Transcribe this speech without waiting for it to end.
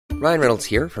Ryan Reynolds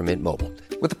here from Mint Mobile.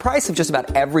 With the price of just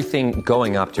about everything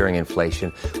going up during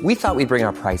inflation, we thought we'd bring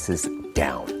our prices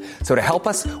down. So to help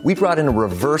us, we brought in a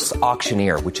reverse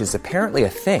auctioneer, which is apparently a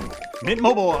thing. Mint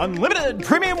Mobile Unlimited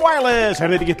Premium Wireless. How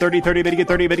to get 30, 30, bit to get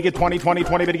 30, bit to get 20, 20,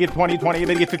 20, bit to get 20, 20,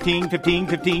 bit to get 15, 15,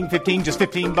 15, 15, just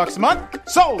 $15 a month?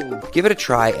 Sold! Give it a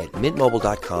try at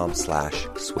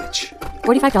mintmobile.com/switch.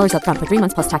 $45 up front for 3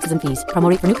 months plus taxes and fees. Promo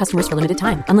rate for new customers for limited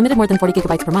time. Unlimited more than 40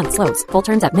 gigabytes per month. Slows full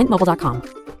terms at mintmobile.com.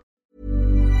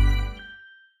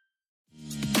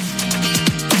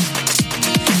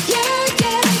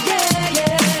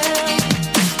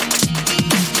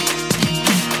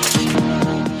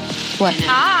 What?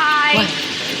 Hi. What?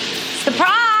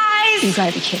 Surprise! You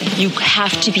gotta be kidding. You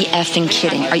have to be effing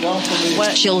kidding. Are you?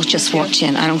 What? Jill just walked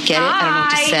in. I don't get it. I don't know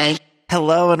what to say.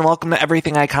 Hello and welcome to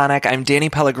Everything Iconic. I'm Danny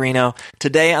Pellegrino.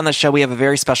 Today on the show we have a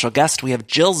very special guest. We have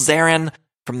Jill Zarin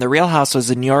from The Real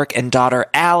Housewives of New York and daughter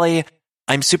Allie.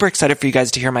 I'm super excited for you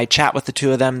guys to hear my chat with the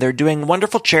two of them. They're doing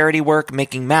wonderful charity work,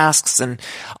 making masks and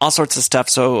all sorts of stuff.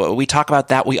 So we talk about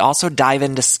that. We also dive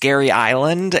into Scary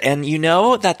Island. And you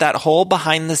know that whole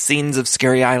behind the scenes of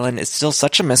Scary Island is still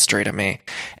such a mystery to me.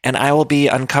 And I will be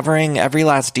uncovering every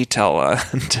last detail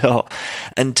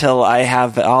until I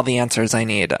have all the answers I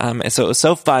need. So it was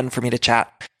so fun for me to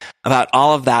chat about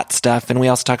all of that stuff. And we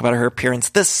also talk about her appearance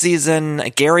this season.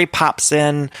 Gary pops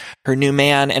in, her new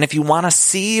man. And if you want to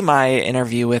see my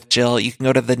interview with Jill, you can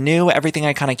go to the new Everything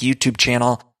Iconic YouTube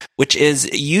channel, which is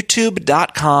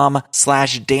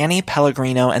youtube.com/Danny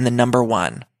Pellegrino and the number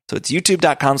 1. So it's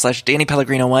youtube.com/Danny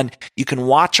Pellegrino 1. You can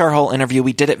watch our whole interview.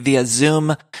 We did it via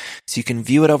Zoom, so you can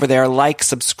view it over there, like,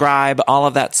 subscribe, all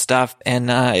of that stuff. And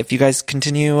if you guys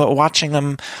continue watching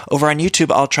them over on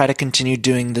YouTube, I'll try to continue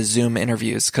doing the Zoom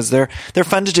interviews because they're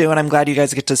fun to do, and I'm glad you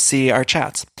guys get to see our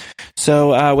chats.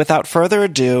 So without further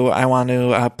ado, I want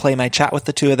to play my chat with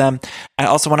the two of them. I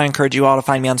also want to encourage you all to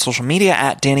find me on social media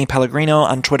at Danny Pellegrino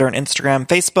on Twitter and Instagram,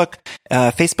 Facebook,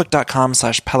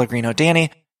 facebook.com/Pellegrino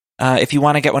Danny. If you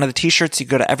want to get one of the t-shirts, you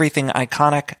go to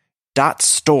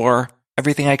everythingiconic.store,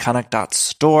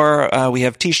 everythingiconic.store. We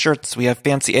have t-shirts, we have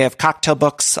fancy AF cocktail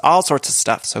books, all sorts of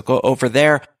stuff. So go over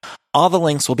there. All the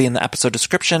links will be in the episode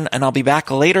description, and I'll be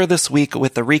back later this week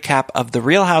with the recap of The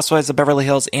Real Housewives of Beverly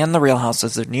Hills and The Real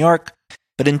Housewives of New York.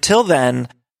 But until then,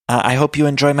 I hope you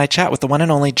enjoy my chat with the one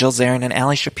and only Jill Zarin and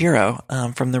Allie Shapiro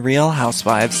from The Real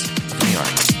Housewives of New York.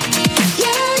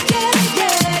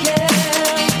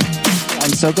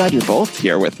 I'm so glad you're both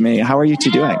here with me. How are you two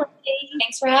doing?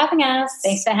 Thanks for having us.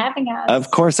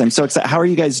 Of course. I'm so excited. How are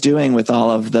you guys doing with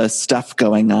all of the stuff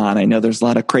going on? I know there's a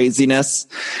lot of craziness.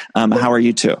 How are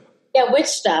you two? Yeah, which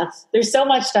stuff? There's so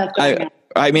much stuff going on.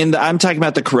 I mean, I'm talking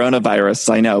about the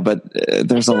coronavirus. I know, but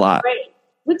there's a lot.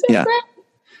 We're doing great,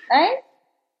 right?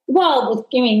 Well,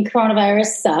 I mean, coronavirus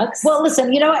sucks. Well,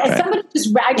 listen, you know, as somebody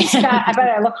I bet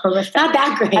I look horrific. Not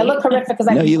that great. I look horrific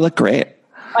because you look great.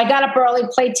 I got up early,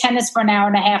 played tennis for an hour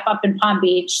and a half up in Palm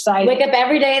Beach. So I wake up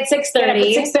every day at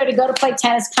 6:30. 6:30, go to play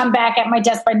tennis, come back at my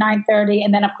desk by 9:30,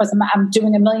 and then of course I'm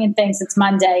doing a million things. It's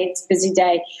Monday, it's a busy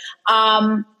day.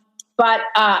 But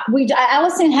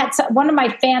Allison had one of my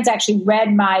fans actually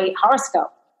read my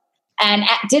horoscope, and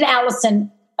did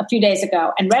Allison a few days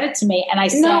ago and read it to me, and I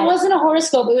said, "No, it wasn't a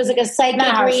horoscope. It was like a psychic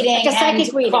reading, like a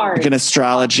psychic reading, like an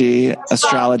astrology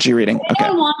reading." Okay.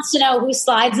 Everyone wants to know who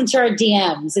slides into her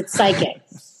DMs. It's psychic.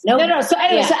 No. So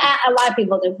anyway, so a lot of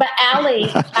people do. But Allie,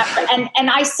 and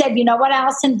I said, you know what,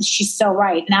 Allison? She's so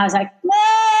right. And I was like,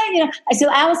 I said,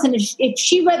 Allison, if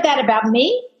she read that about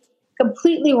me,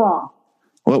 completely wrong.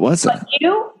 What was it? But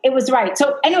it was right.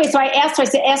 So anyway, so I asked her, I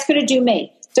said, ask her to do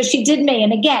me. So she did me.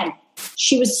 And again,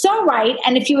 she was so right.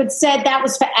 And if you had said that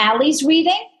was for Allie's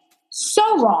reading,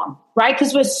 so wrong, right?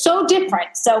 Because we're so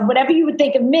different. So whatever you would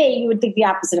think of me, you would think the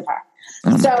opposite of her.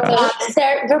 Oh so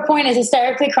her point is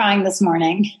hysterically crying this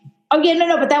morning. Oh yeah,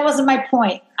 no, but that wasn't my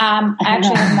point.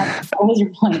 Actually, what was your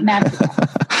point?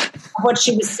 What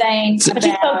she was saying. But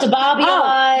you spoke to Bobby.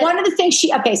 One of the things she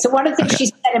said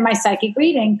in my psychic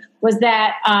reading was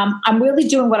that I'm really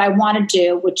doing what I want to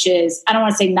do, which is, I don't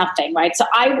want to say nothing, right? So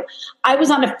I was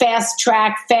on a fast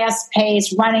track, fast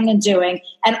pace, running and doing,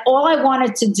 and all I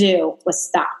wanted to do was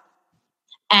stop.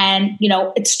 And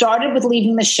it started with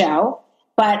leaving the show.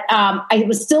 But I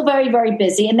was still very, very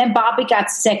busy. And then Bobby got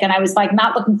sick, and I was like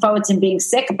not looking forward to him being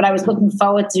sick, but I was looking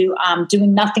forward to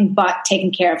doing nothing but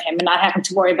taking care of him and not having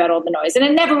to worry about all the noise. And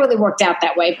it never really worked out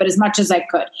that way, but as much as I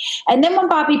could. And then when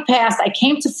Bobby passed, I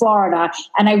came to Florida,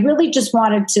 and I really just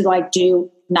wanted to do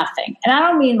nothing. And I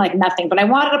don't mean nothing, but I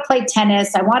wanted to play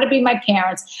tennis. I wanted to be my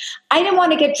parents. I didn't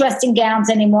want to get dressed in gowns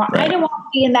anymore. Right. I didn't want to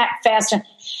be in that fashion.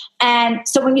 And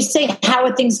so when you say, how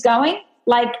are things going?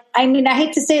 like, I mean, I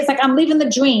hate to say it's like I'm living the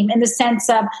dream in the sense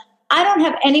of I don't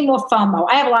have any more FOMO.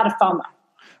 I have a lot of FOMO.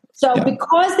 So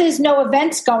because there's no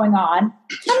events going on,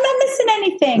 I'm not missing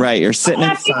anything. Right. You're sitting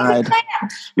inside.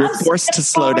 You're forced to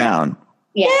slow down.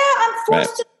 Yeah, I'm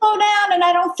forced to slow down, and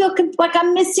I don't feel like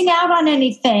I'm missing out on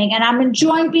anything. And I'm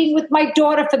enjoying being with my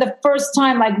daughter for the first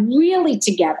time, like really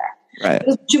together. Right.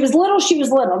 She was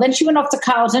little. Then she went off to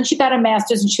college. Then she got a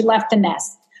master's, and she left the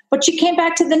nest. But she came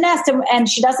back to the nest, and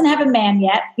she doesn't have a man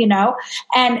yet, you know.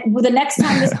 And the next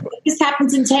time this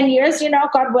happens in 10 years, you know,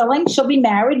 God willing, she'll be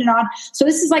married and on. So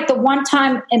this is like the one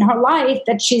time in her life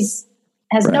that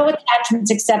has no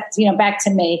attachments except, you know, back to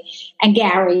me and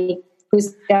Gary,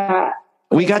 who's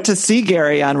we got to see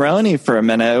Gary on Roni for a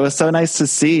minute. It was so nice to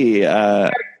see.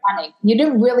 Funny. You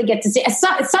didn't really get to see.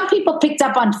 Some people picked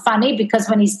up on funny because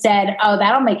when he said, "Oh,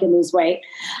 that'll make you lose weight,"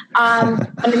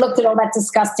 when he looked at all that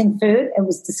disgusting food, it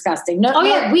was disgusting.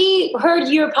 Yeah, we heard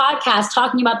your podcast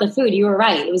talking about the food. You were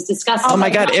right; it was disgusting. Oh my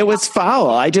God, it was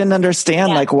foul. I didn't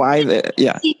understand why.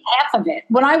 Half of it.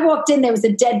 When I walked in, there was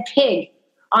a dead pig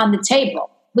on the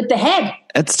table with the head.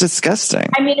 It's disgusting.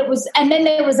 I mean, it was, and then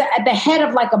there was the head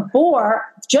of like a boar,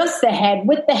 just the head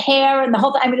with the hair and the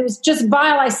whole thing. I mean, it was just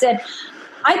vile. I said,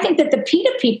 I think that the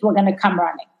PETA people are going to come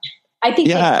running. I think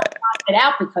they knocked it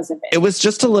out because of it. It was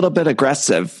just a little bit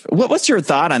aggressive. What was your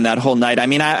thought on that whole night? I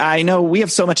mean, I know we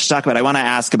have so much to talk about. I want to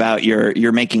ask about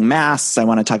your making masks. I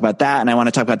want to talk about that. And I want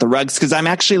to talk about the rugs because I'm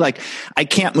actually like, I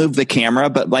can't move the camera,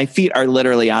 but my feet are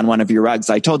literally on one of your rugs.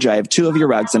 I told you I have 2 of your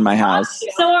rugs in my house.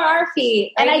 So are our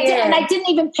feet. And I didn't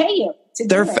even pay you.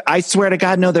 I swear to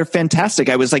God, no, they're fantastic.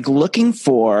 I was like looking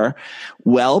for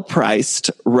well-priced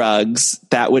rugs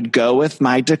that would go with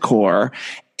my decor.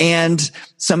 And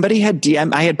somebody had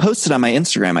I had posted on my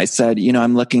Instagram. I said, you know,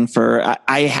 I'm looking for,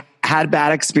 I had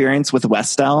bad experience with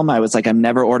West Elm. I was like, I'm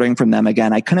never ordering from them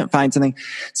again. I couldn't find something.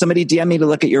 Somebody DM'd me to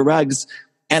look at your rugs.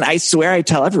 And I swear I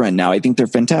tell everyone now, I think they're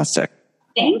fantastic.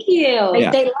 Thank you.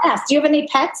 They last. Do you have any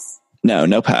pets?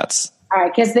 No pets. All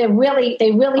right, because they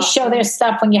really show their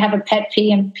stuff when you have a pet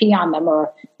pee on them,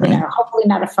 or you know, hopefully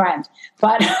not a friend.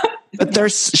 But they're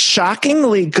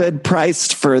shockingly good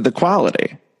priced for the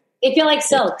quality. They feel like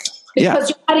silk because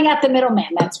you're cutting out the middleman.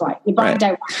 That's why you're buying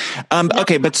direct.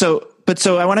 Okay, but so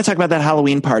I want to talk about that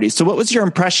Halloween party. So, what was your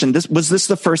impression? Was this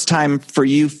the first time for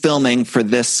you filming for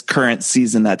this current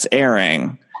season that's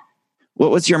airing?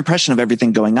 What was your impression of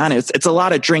everything going on? It's a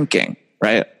lot of drinking,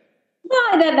 right?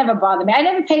 No, that never bothered me. I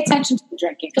never pay attention to the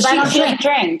drinking because I don't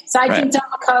drink. So I drink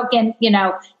double Coke, and you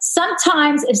know,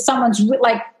 sometimes if someone's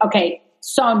like, okay,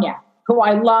 Sonia, who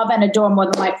I love and adore more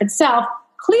than life itself,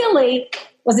 clearly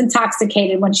was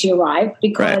intoxicated when she arrived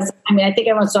because I mean, I think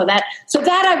everyone saw that. So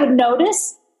that I would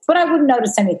notice, but I wouldn't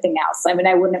notice anything else. I mean,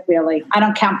 I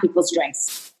don't count people's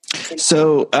drinks.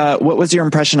 So what was your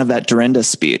impression of that Dorinda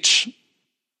speech?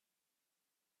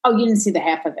 Oh, you didn't see the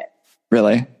half of it.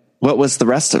 Really? What was the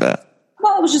rest of it?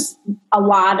 Well, it was just a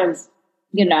lot of,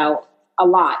 you know, a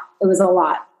lot. It was a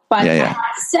lot. But I have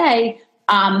to say,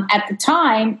 at the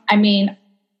time, I mean,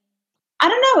 I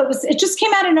don't know. It just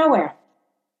came out of nowhere.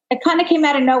 It kind of came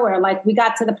out of nowhere. Like we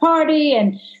got to the party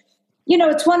and, you know,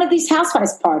 it's one of these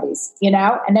housewives parties, you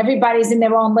know, and everybody's in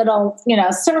their own little, you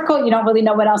know, circle. You don't really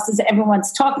know what else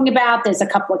everyone's talking about. There's a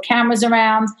couple of cameras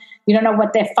around. You don't know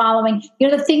what they're following. You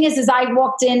know, the thing is I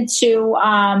walked into,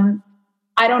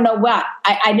 I don't know what.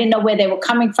 I didn't know where they were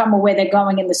coming from or where they're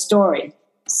going in the story.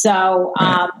 So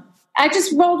I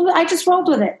just rolled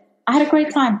with it. I had a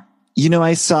great time. You know,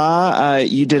 I saw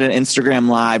you did an Instagram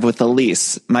live with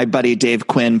Elise. My buddy Dave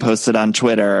Quinn posted on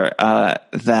Twitter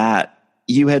that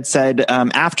you had said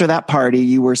after that party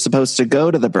you were supposed to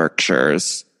go to the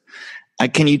Berkshires.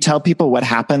 Can you tell people what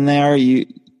happened there? You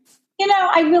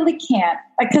know, I really can't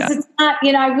because it's not.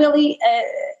 You know, I really.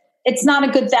 It's not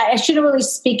a good thing. I shouldn't really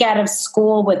speak out of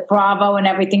school with Bravo and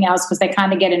everything else because they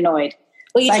kind of get annoyed.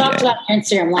 Well, you talked about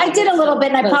Instagram Live. I did a little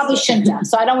bit, and I probably shouldn't have.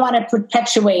 So I don't want to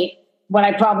perpetuate what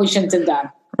I probably shouldn't have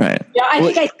done. Right. You know, I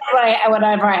think I said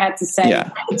whatever I had to say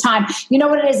at the time. You know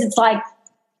what it is? It's like,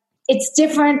 it's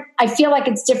different. I feel like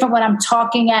it's different when I'm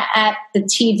talking at the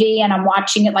TV and I'm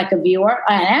watching it like a viewer.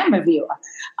 I am a viewer.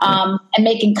 And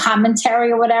making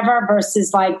commentary or whatever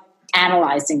versus like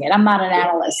analyzing it. I'm not an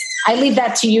analyst. I leave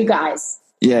that to you guys.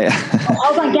 Yeah. Oh,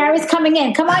 hold on, Gary's coming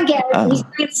in. Come on, Gary. He's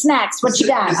getting snacks. What you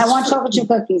got? I want chocolate chip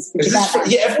cookies.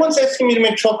 Everyone's asking me to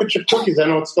make chocolate chip cookies. I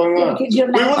don't know what's going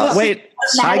on. Wait.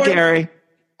 Hi, Gary.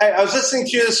 I was listening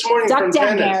to you this morning. Duck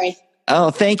down, Gary.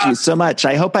 Oh, thank you so much.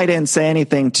 I hope I didn't say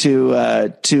anything too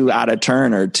out of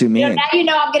turn or too mean. Now you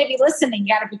know I'm going to be listening.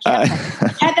 You got to be careful.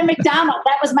 Heather McDonald,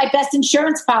 that was my best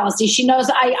insurance policy. She knows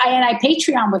I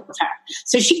Patreon with her,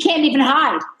 so she can't even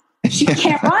hide. She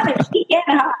can't run it. She can't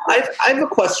hide. I have a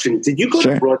question. Did you go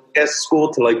to broadcast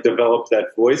school to like develop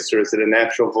that voice, or is it a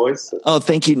natural voice? Oh,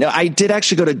 thank you. No, I did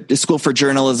actually go to school for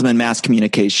journalism and mass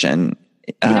communication.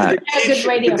 Did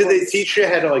they teach you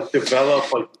how to like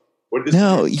develop like?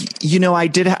 No,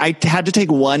 I had to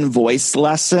take one voice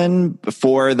lesson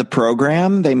before the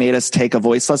program. They made us take a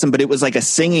voice lesson, but it was like a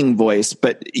singing voice.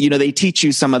 But they teach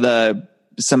you some of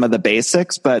the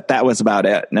basics, but that was about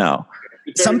it. No.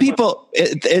 Some people,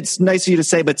 it's nice of you to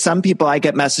say, but some people, I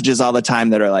get messages all the time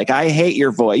that are like, I hate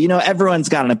your voice. Everyone's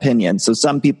got an opinion. So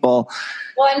some people.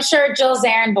 Well, I'm sure Jill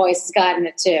Zarin voice has gotten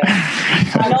it too.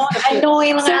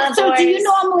 So do you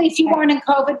normally, if you weren't in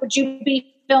COVID, would you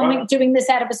be doing this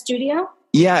out of a studio?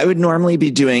 Yeah, I would normally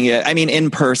be doing it. I mean,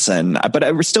 in person, but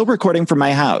we're still recording from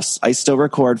my house. I still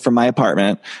record from my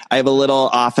apartment. I have a little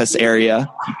office area.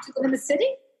 Do you live in the city?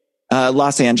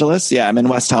 Los Angeles. Yeah, I'm in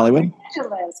West Hollywood.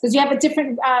 Because you have a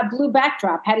different blue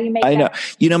backdrop. How do you make that? I know.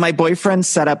 My boyfriend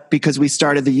set up, because we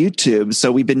started the YouTube,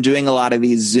 so we've been doing a lot of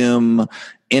these Zoom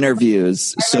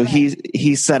interviews. So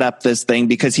he set up this thing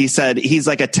because he said he's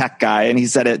like a tech guy, and he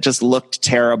said it just looked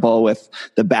terrible with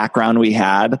the background we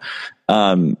had.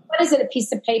 What is it? A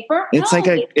piece of paper? It's like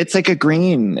a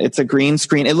green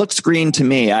screen. It looks green to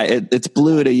me. It's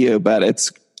blue to you, but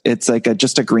it's like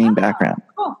just a green background.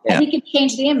 Cool. Yeah. And he can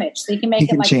change the image, so he can make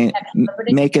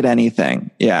make it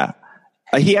anything. Yeah.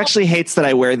 He actually hates that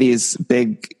I wear these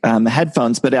big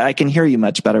headphones, but I can hear you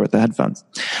much better with the headphones.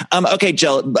 Okay,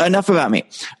 Jill, enough about me.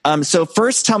 So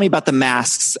first tell me about the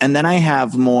masks, and then I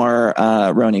have more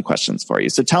Roni questions for you.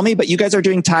 So tell me, but you guys are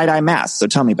doing tie-dye masks, so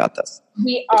tell me about this.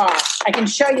 We are. I can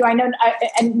show you. I know,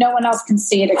 and no one else can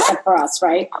see it except for us,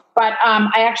 right? But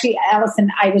Allison,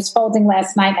 I was folding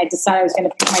last night, and I decided I was going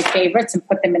to pick my favorites and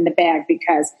put them in the bag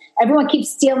because everyone keeps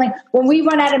stealing. When we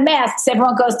run out of masks,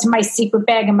 everyone goes to my secret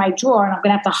bag in my drawer, and I'm going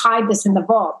to have to hide this in the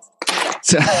vault.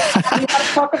 You want to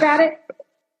talk about it?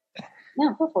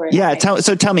 No, go for it. Yeah,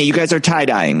 tell me, you guys are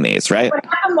tie-dyeing these, right? What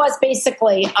happened was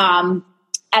basically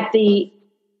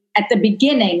at the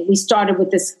beginning, we started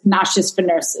with this nauseous for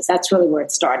nurses. That's really where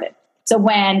it started. So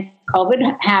when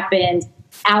COVID happened,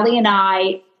 Allie and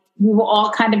we were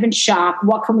all kind of in shock.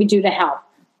 What can we do to help?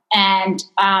 And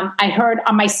I heard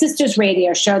on my sister's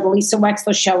radio show, the Lisa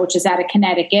Wexler show, which is out of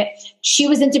Connecticut, she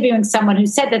was interviewing someone who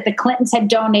said that the Clintons had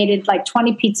donated like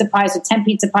 20 pizza pies or 10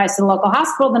 pizza pies to the local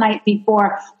hospital the night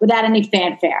before without any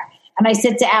fanfare. And I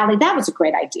said to Allie, that was a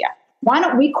great idea. Why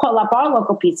don't we call up our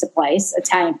local pizza place,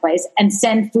 Italian place, and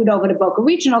send food over to Boca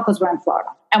Regional because we're in Florida?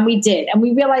 And we did. And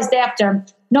we realized after,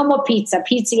 no more pizza.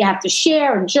 Pizza you have to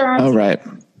share and germs. Oh, right.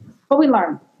 But we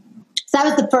learned. So that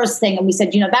was the first thing. And we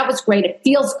said, that was great. It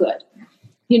feels good.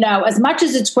 As much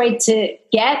as it's great to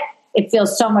get, it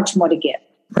feels so much more to give.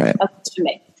 Right. That's for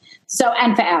me. So,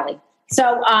 and for Allie.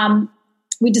 So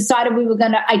we decided we were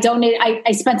going to,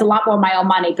 I spent a lot more of my own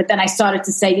money, but then I started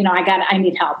to say, I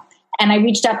need help. And I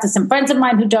reached out to some friends of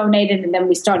mine who donated, and then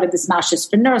we started this Nauseous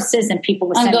for Nurses, and people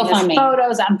were sending us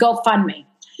photos on GoFundMe.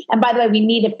 And by the way, we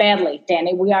need it badly,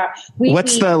 Danny.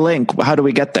 What's the link? How do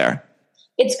we get there?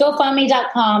 It's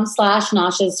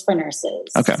GoFundMe.com/nauseous for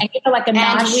nurses. Okay. And like a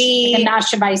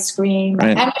nosh of ice cream.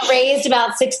 Right. And we raised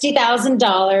about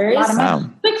 $60,000. Wow.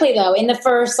 Quickly, though, in the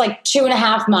first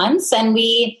 2.5 months. And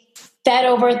we fed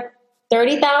over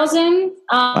 30,000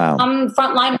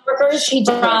 frontline workers.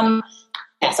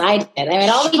 Yes, I did. I made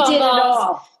all the phone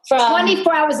calls from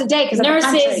 24 hours a day because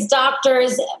nurses,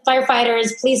 doctors,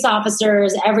 firefighters, police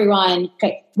officers, everyone.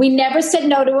 Okay, we never said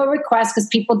no to a request because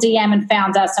people DM and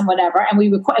found us and whatever, and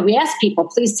we asked people,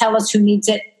 please tell us who needs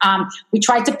it. We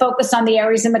tried to focus on the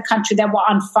areas in the country that were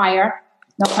on fire.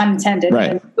 No pun intended.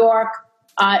 Right. In New York.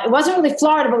 It wasn't really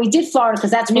Florida, but we did Florida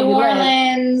because that's where New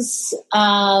Orleans.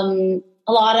 A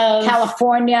lot of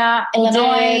California,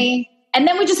 Illinois. And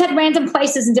then we just had random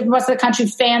places in different parts of the country,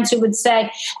 fans who would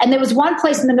say, and there was one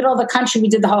place in the middle of the country we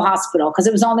did the whole hospital because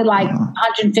it was only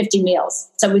 150 meals.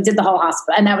 So we did the whole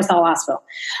hospital, and that was the whole hospital.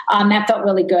 That felt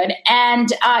really good. And,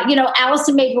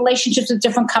 Allison made relationships with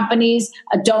different companies,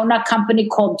 a donut company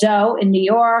called Dough in New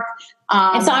York.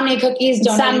 Insomnia Cookies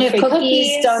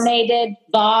donated.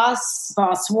 Voss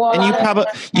Water. And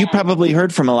you probably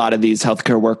heard from a lot of these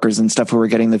healthcare workers and stuff who were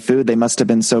getting the food. They must have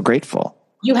been so grateful.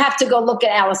 You have to go look at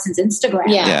Allison's Instagram.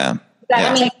 Yeah.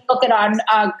 Look at our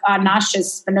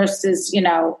nauseous for nurses,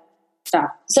 stuff.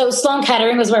 So Sloan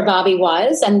Kettering was where Bobby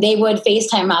was, and they would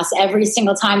FaceTime us every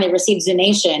single time they received a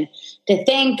donation to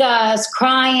thank us,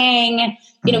 crying.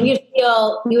 We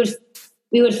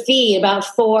would feed about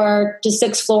 4 to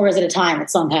 6 floors at a time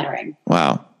at Sloan Kettering.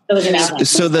 Wow. It was amazing.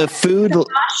 So the food.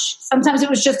 Sometimes it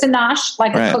was just a nosh,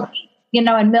 like a cookie.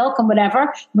 and milk and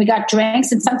whatever. We got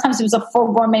drinks, and sometimes it was a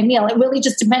full gourmet meal. It really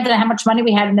just depended on how much money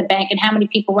we had in the bank and how many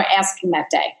people were asking that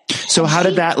day. So how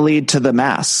did that lead to the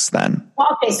masks then?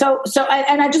 Okay, so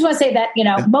I just want to say that,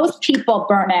 most people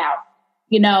burn out,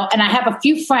 and I have a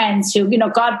few friends who,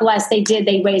 God bless,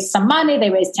 they raised some money, they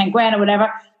raised 10 grand or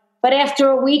whatever. But after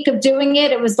a week of doing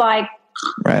it, it was like,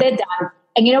 they're done.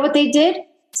 And you know what they did?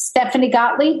 Stephanie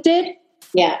Gottlieb did.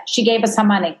 Yeah, she gave us her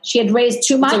money. She had raised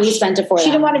too much. So we spent it for her. She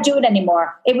didn't want to do it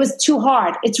anymore. It was too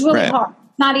hard. It's really hard.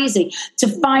 It's not easy to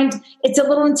find. It's a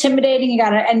little intimidating.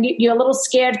 You're a little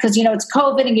scared because, it's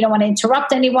COVID and you don't want to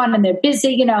interrupt anyone and they're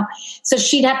busy, So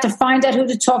she'd have to find out who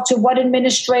to talk to, what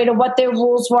administrator, what their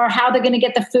rules were, how they're going to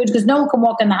get the food, because no one can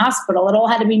walk in the hospital. It all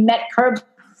had to be met curbside.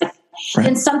 Right.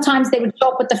 And sometimes they would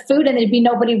show up with the food and there'd be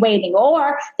nobody waiting,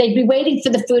 or they'd be waiting for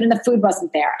the food and the food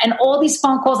wasn't there. And all these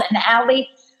phone calls, and Allie,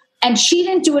 and she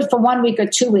didn't do it for 1 week or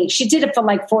 2 weeks. She did it for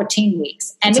like 14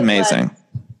 weeks. And it's amazing.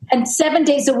 And 7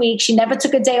 days a week. She never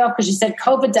took a day off because she said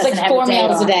COVID doesn't have 4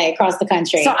 meals a day across the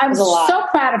country. So I'm so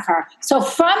proud of her. So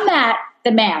from that,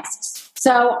 the masks.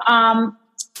 So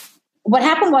what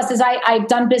happened was I've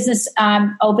done business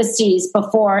overseas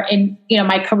before in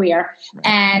my career,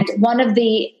 and one of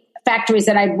the factories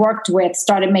that I worked with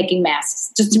started making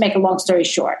masks. Just to make a long story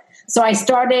short, so I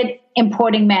started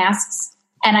importing masks.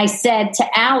 And I said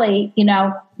to Allie,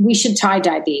 we should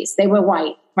tie-dye these. They were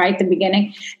white, right, at the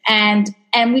beginning. And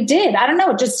we did. I don't know.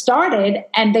 It just started,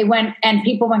 and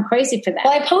people went crazy for them.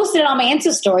 Well, I posted it on my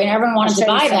Insta story, and everyone wanted to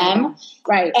buy them.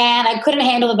 Right. And I couldn't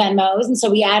handle the Venmos, and so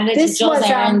we added it to Jill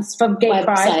Zarin's from Gay website.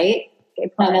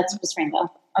 Pride. No, that's just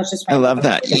Rainbow. I love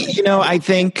that. I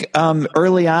think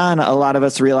early on, a lot of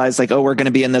us realized we're going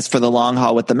to be in this for the long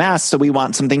haul with the mask. So we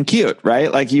want something cute,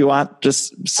 right? Like you want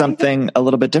just something a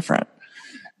little bit different.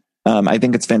 I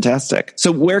think it's fantastic.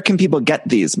 So where can people get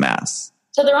these masks?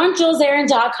 So they're on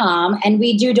JillZarin.com, and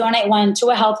we do donate one to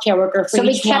a healthcare worker for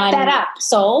each one that up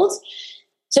sold.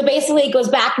 So basically it goes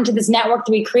back into this network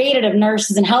that we created of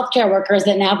nurses and healthcare workers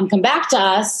that now can come back to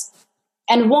us.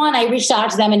 And I reached out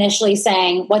to them initially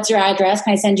saying, what's your address?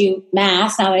 Can I send you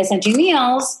masks? Now that I sent you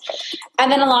meals.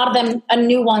 And then a lot of them,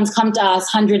 new ones come to us,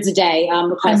 hundreds a day,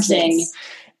 requesting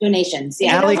donations.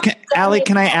 Yeah. Allie,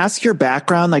 can I ask your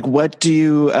background? Like, what do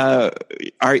you,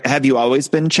 have you always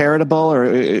been charitable,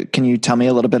 or can you tell me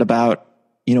a little bit about,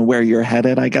 where you're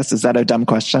headed, I guess? Is that a dumb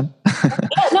question?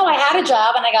 No, I had a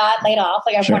job and I got laid off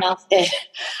like everyone else did.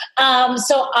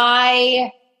 So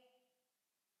I'm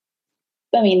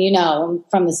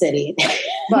from the city.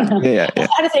 I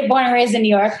had to say born and raised in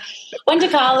New York. Went to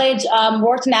college,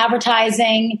 worked in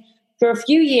advertising for a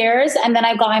few years, and then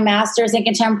I got my master's in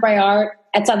contemporary art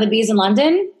at Sotheby's in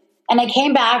London. And I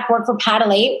came back, worked for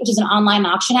Paddle8, which is an online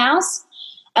auction house.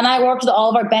 And I worked with all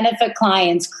of our benefit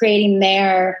clients, creating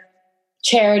their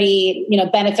charity,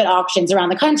 benefit auctions around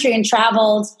the country, and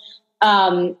traveled,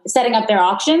 setting up their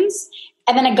auctions.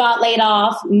 And then I got laid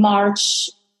off March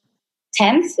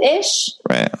 10th-ish.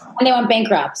 Right. And they went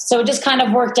bankrupt. So it just kind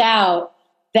of worked out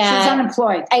that she was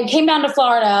unemployed. I came down to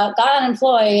Florida, got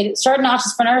unemployed, started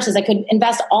Notches for Nurses. I could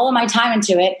invest all of my time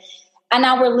into it. And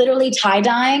now we're literally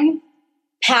tie-dyeing,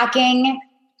 packing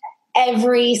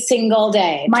every single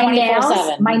day. My nails,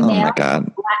 oh my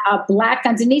God. Black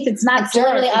underneath. It's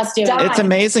literally us doing it. It's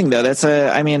amazing though.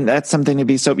 That's something to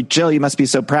be so, Jill, you must be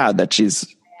so proud that she's.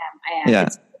 I am. Yeah.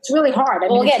 It's really hard.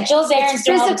 Jill Zarin's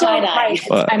doing all the tie-dye.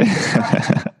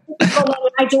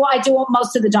 I do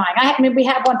most of the dyeing. We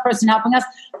have one person helping us,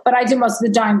 but I do most of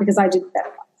the dyeing because I do the better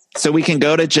ones. So we can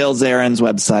go to Jill Zarin's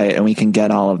website and we can get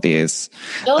all of these.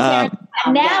 Now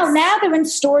they're in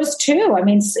stores too.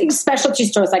 Specialty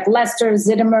stores like Lester,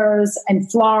 Zittimer's in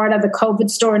Florida, the COVID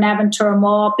store in Aventura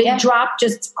Mall. Big Drop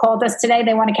just called us today.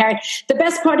 They want to carry. The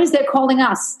best part is they're calling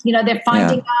us. They're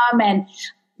finding them, and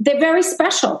they're very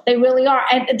special. They really are.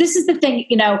 And this is the thing,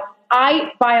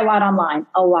 I buy a lot online,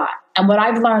 a lot. And what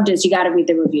I've learned is you got to read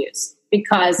the reviews,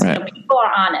 because people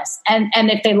are honest. And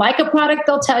if they like a product,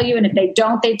 they'll tell you. And if they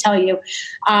don't, they tell you.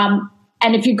 And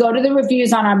if you go to the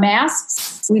reviews on our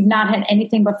masks, we've not had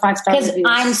anything but 5-star reviews.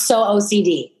 Because I'm so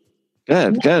OCD.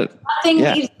 Good. Nothing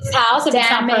leaves this house if it's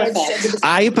not perfect.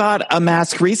 I bought a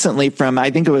mask recently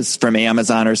I think it was from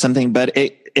Amazon or something, but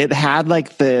it had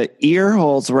the ear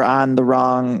holes were on the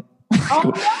wrong.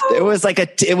 Oh, no.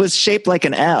 It was shaped like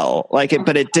an L,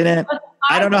 but it didn't.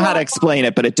 I don't know how to explain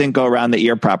it, but it didn't go around the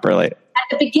ear properly. At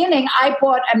the beginning, I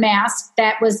bought a mask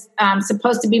that was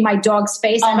supposed to be my dog's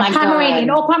face. Oh, my Pomeranian.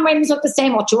 God. All Pomeranians look the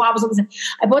same. All Chihuahuas look the same.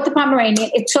 I bought the Pomeranian.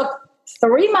 It took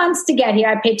 3 months to get here.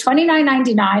 I paid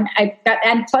 $29.99.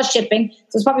 And plus shipping,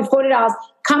 so it's probably $40.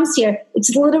 comes here,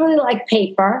 it's literally like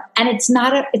paper, and it's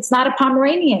not a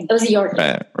Pomeranian. It was a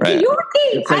Yorkie. Right. A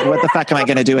Yorkie. It's like, what the fuck am I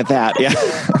going to do with that? Yeah.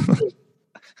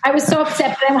 I was so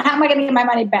upset, but how am I going to get my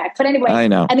money back? But anyway, I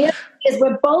know. And the other thing is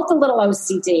we're both a little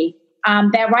OCD.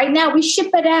 That right now we ship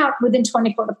it out within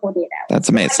 24 to 48 hours. That's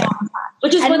amazing.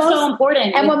 Which is what's so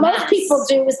important. And what most people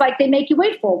do is like they make you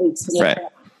wait 4 weeks.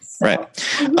 Right.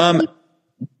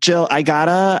 Jill, I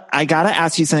gotta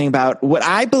ask you something about what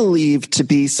I believe to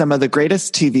be some of the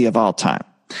greatest TV of all time.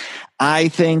 I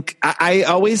think I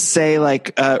always say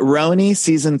like Roni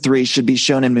season 3 should be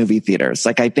shown in movie theaters.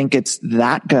 Like I think it's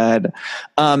that good.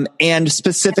 And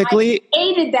specifically, I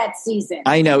hated that season.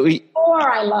 I know. 4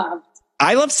 I loved.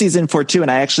 I love season 4 too,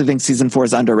 and I actually think season 4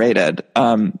 is underrated.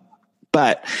 But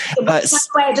by the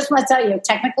way, I just want to tell you,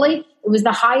 technically, it was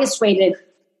the highest rated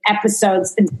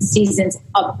episodes and seasons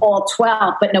of all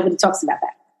 12, but nobody talks about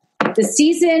that.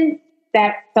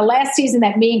 The last season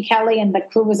that me and Kelly and the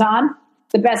crew was on,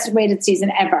 the best rated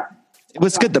season ever. It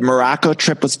was good. The Morocco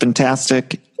trip was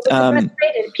fantastic.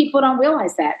 People don't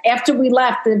realize that. After we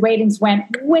left, the ratings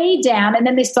went way down, and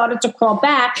then they started to crawl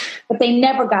back, but they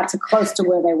never got to close to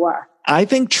where they were. I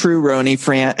think true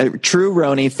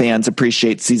Roni fans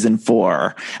appreciate season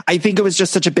 4. I think it was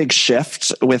just such a big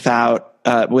shift without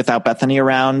Bethany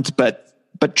around, but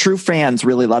true fans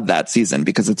really love that season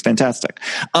because it's fantastic.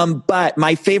 But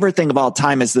my favorite thing of all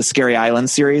time is the Scary Island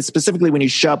series, specifically when you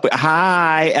show up with,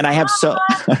 hi, and I have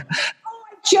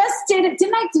just did it.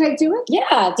 Did I do it?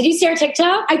 Yeah. Did you see our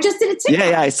TikTok? I just did a TikTok.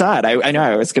 Yeah, I saw it. I know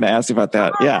I was going to ask you about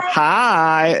that. Hi. Yeah.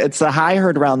 Hi. It's the hi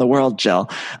heard around the world,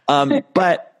 Jill.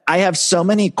 But I have so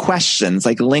many questions,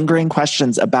 like lingering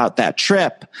questions about that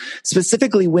trip,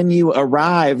 specifically when you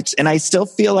arrived. And I still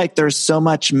feel like there's so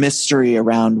much mystery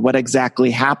around what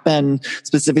exactly happened,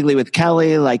 specifically with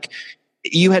Kelly. Like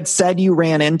you had said you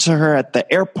ran into her at the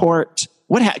airport.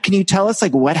 Can you tell us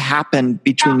like what happened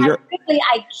between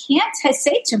I can't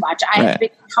say too much. I have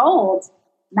been told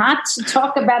not to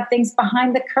talk about things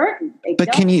behind the curtain.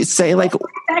 Can you say like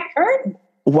that curtain?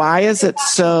 Why is it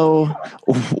so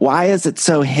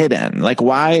hidden? Like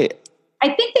why? I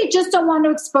think they just don't want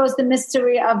to expose the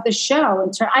mystery of the show.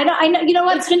 I know. You know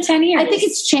what? It's been 10 years. I think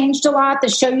it's changed a lot. The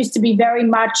show used to be very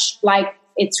much like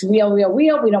it's real. We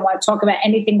don't want to talk about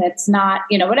anything that's not,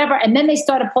 whatever. And then they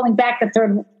started pulling back the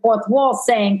third, fourth wall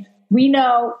saying, we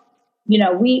know,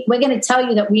 we're going to tell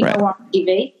you that we know on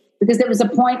TV. Because there was a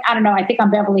point, I don't know, I think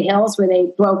on Beverly Hills where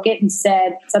they broke it and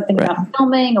said something about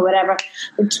filming or whatever.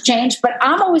 It's changed. But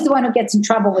I'm always the one who gets in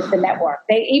trouble with the network.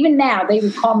 Even now, they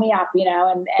would call me up, But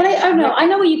I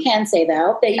know what you can say,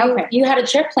 though, that you had a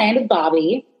trip planned with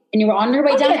Bobby and you were on your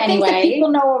way down anyway. That people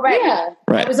know already. Yeah.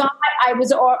 Right.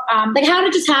 Like, how did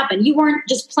it just happen? You weren't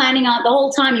just planning on, the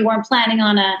whole time, you weren't planning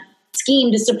on a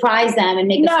scheme to surprise them and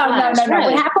make a splash. No.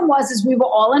 What happened was we were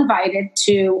all invited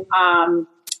to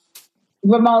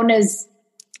Ramona's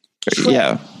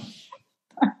trip.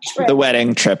 The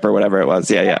wedding trip or whatever it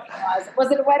was. Yeah. Was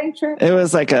it a wedding trip? It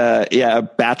was like a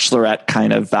bachelorette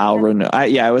kind of vow renewal.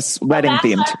 It was wedding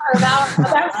themed.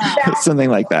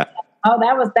 Something like that. Oh,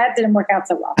 that didn't work out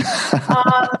so well.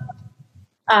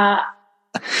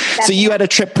 So you had a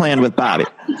trip planned with Bobby.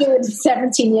 You do it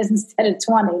 17 years instead of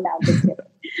 20. No, just kidding.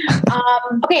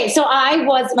 Okay, so I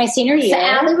was my senior year. So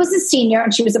Allie was a senior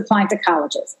and she was applying to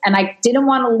colleges. And I didn't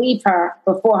want to leave her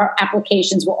before her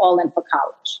applications were all in for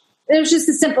college. It was just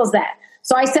as simple as that.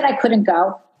 So I said I couldn't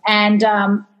go. And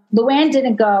Luann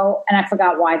didn't go, and I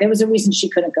forgot why. There was a reason she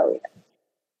couldn't go either.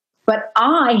 But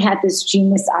I had this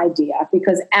genius idea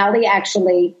because Allie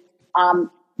actually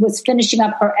was finishing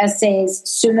up her essays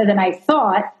sooner than I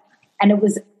thought. And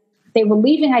they were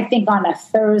leaving, I think, on a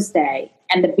Thursday.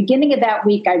 And the beginning of that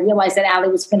week, I realized that Allie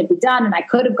was going to be done and I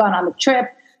could have gone on the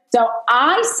trip. So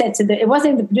I said it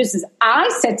wasn't the producers. I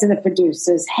said to the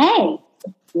producers, hey,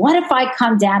 what if I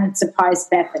come down and surprise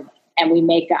Bethany and we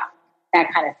make up,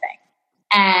 that kind of thing.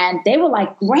 And they were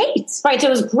like, great. Right. So it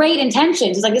was great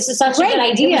intentions. It's like, this is such a good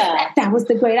idea. That was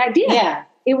the great idea. Yeah.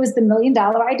 It was the $1 million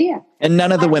idea. And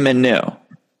none of the women knew.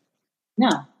 No.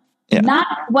 Yeah. No.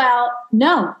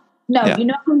 Yeah. You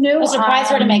know who knew? I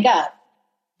surprised her to make up.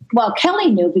 Well, Kelly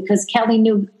knew because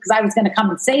I was going to come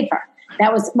and save her.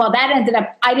 I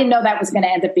didn't know that was going to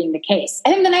end up being the case. I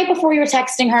think the night before you were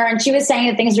texting her and she was saying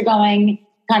that things are going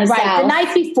kind of south. The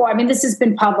night before, this has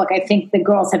been public. I think the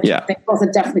girls have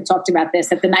definitely talked about this,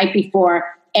 that the night before,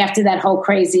 after that whole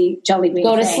crazy Jelly Bean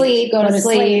go to sleep,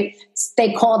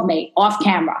 they called me off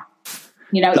camera.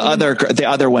 The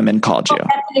other women called you.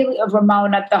 Bethany,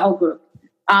 Ramona, the whole group,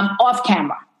 off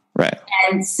camera. Right.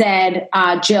 And said,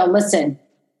 Jill, listen,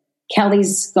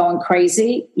 Kelly's going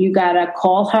crazy. You got to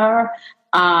call her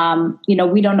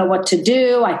We don't know what to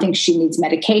do. I think she needs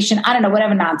medication. I don't know,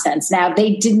 whatever nonsense. Now,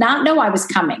 they did not know I was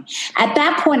coming. At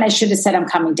that point, I should have said I'm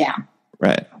coming down.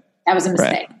 Right. That was a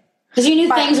mistake. Because you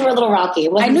knew things were a little rocky.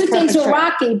 I knew things were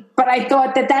rocky, but I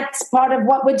thought that that's part of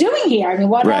what we're doing here. I mean,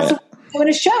 what else are we doing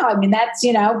a show? I mean, that's,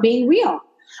 being real.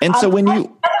 And so when the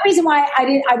reason why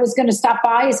I was going to stop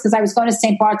by is because I was going to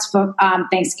St. Bart's for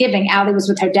Thanksgiving. Allie was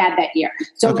with her dad that year.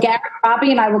 So Garrett,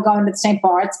 Bobby, and I were going to St.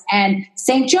 Bart's, and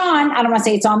St. John, I don't want to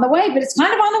say it's on the way, but it's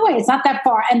kind of on the way. It's not that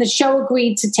far. And the show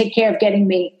agreed to take care of getting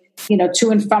me, to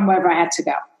and from wherever I had to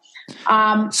go.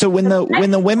 So when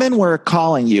the women were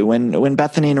calling you, when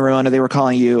Bethany and Rowena, they were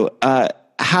calling you,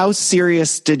 how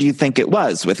serious did you think it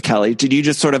was with Kelly? Did you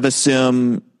just sort of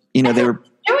assume, they were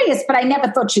serious, but I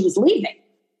never thought she was leaving.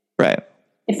 Right.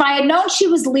 If I had known she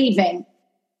was leaving,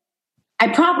 I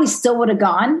probably still would have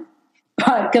gone,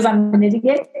 because I'm an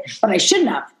idiot, but I shouldn't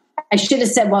have. I should have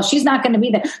said, well, she's not going to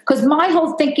be there. Because my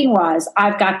whole thinking was,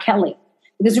 I've got Kelly.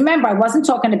 Because remember, I wasn't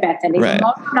talking to Bethany. Right.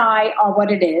 Mom and I are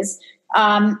what it is.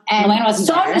 And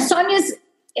Sonia's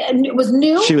was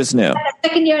new. She was new.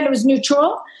 Second year, and it was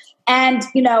neutral. And,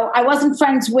 I wasn't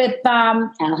friends with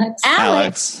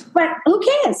Alex. But who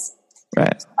cares?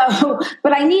 Right.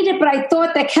 But I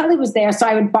thought that Kelly was there, so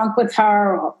I would bunk with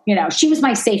her, or, she was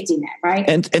my safety net, right?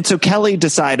 And so Kelly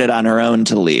decided on her own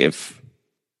to leave,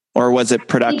 or was it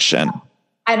production?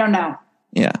 I don't know.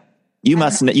 Yeah. You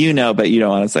must, but you don't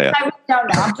want to say it. I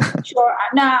don't know. I'm pretty sure.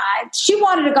 No, she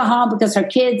wanted to go home because her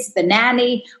kids, the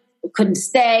nanny, couldn't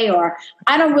stay, or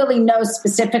I don't really know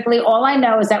specifically. All I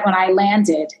know is that when I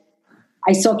landed,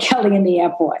 I saw Kelly in the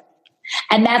airport.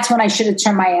 And that's when I should have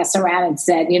turned my ass around and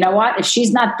said, you know what, if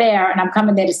she's not there and I'm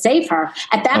coming there to save her,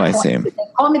 at that point, they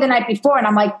called me the night before and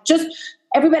I'm like, just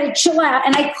everybody chill out.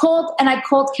 And I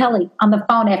called Kelly on the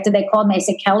phone after they called me. I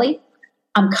said, Kelly,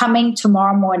 I'm coming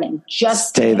tomorrow morning. Just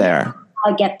stay there.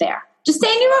 I'll get there. Just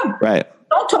stay in your room. Right.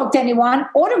 Don't talk to anyone.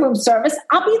 Order room service.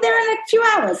 I'll be there in a few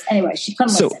hours. Anyway, she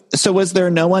couldn't listen. So was there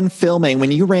no one filming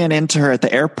when you ran into her at the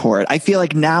airport? I feel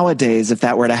like nowadays, if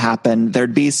that were to happen,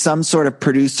 there'd be some sort of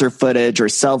producer footage or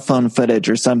cell phone footage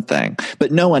or something,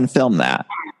 but no one filmed that.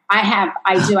 I have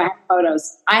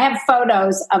photos. I have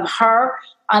photos of her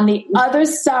on the other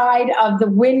side of the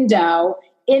window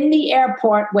in the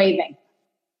airport waving.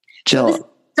 Jill.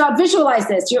 So visualize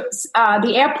this.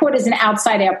 The airport is an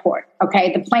outside airport,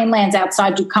 okay? The plane lands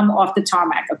outside. You come off the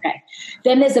tarmac, okay?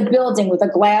 Then there's a building with a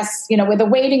glass, where the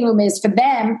waiting room is for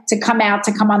them to come out,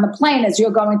 to come on the plane. As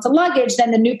you're going to luggage,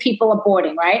 then the new people are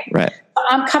boarding, right? Right.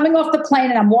 I'm coming off the plane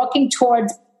and I'm walking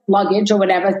towards luggage or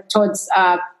whatever, towards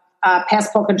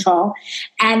passport control.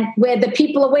 And where the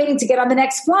people are waiting to get on the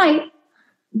next flight,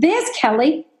 there's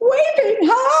Kelly waving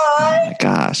hi. Oh my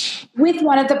gosh. With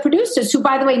one of the producers who,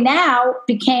 by the way, now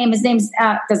became, his name's,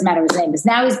 doesn't matter what his name is.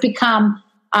 Now he's become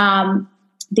the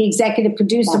executive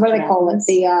producer. What do they call it?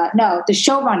 The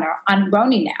showrunner on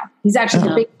Roni now. He's actually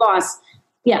the big boss.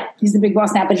 Yeah, he's the big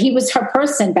boss now. But he was her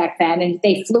person back then. And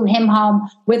they flew him home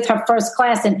with her first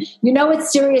class. And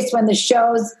it's serious when the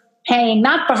show's paying,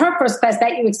 not for her first class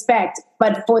that you expect,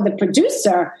 but for the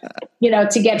producer,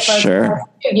 to get first class.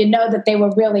 That they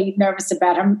were really nervous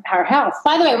about her health.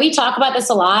 By the way, we talk about this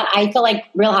a lot. I feel like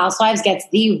Real Housewives gets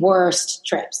the worst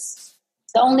trips.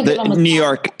 The only good one was New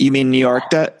York. You mean New York?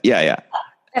 Yeah.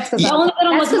 That's because the only good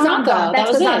one was Hong Kong. That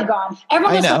was it.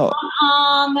 Everyone was from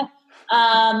Hong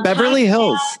Kong. Beverly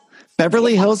Hills.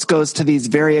 Beverly Hills goes to these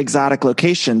very exotic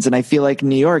locations, and I feel like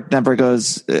New York never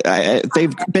goes.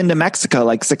 They've been to Mexico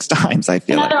like 6 times. I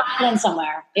feel another island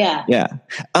somewhere. Yeah. Yeah.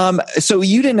 So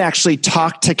you didn't actually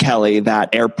talk to Kelly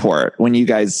that airport when you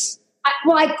guys.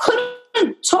 I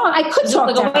couldn't talk. I could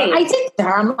talk to her. I did to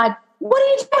her. I'm like, "What are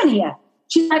you doing here?"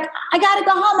 She's like, "I got to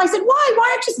go home." I said, "Why? Why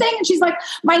aren't you staying?" And she's like,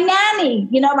 "My nanny.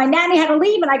 My nanny had to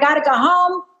leave, and I got to go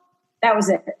home." That was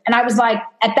it. And I was like,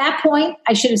 at that point,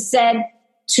 I should have said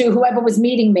to whoever was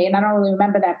meeting me, and I don't really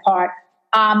remember that part,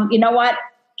 you know what?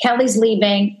 Kelly's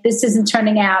leaving. This isn't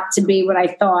turning out to be what I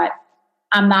thought.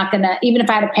 I'm not going to, even if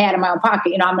I had a pad in my own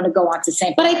pocket, I'm going to go on to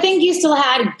St. But I think you still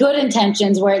had good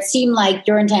intentions where it seemed like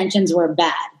your intentions were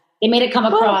bad. They made it come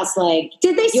across like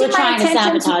did they you were trying to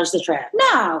sabotage the trip.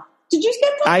 No. Did you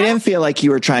get that? I didn't feel like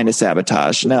you were trying to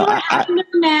sabotage. No. They were having their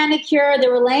manicure. They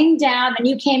were laying down and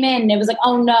you came in and it was like,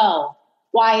 oh no.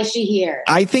 Why is she here?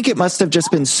 I think it must have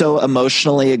just been so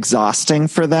emotionally exhausting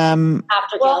for them.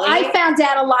 Well, I found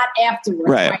out a lot afterwards.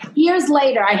 Right. Years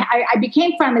later, I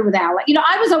became friendly with Alex.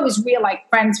 I was always real, like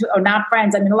friends or not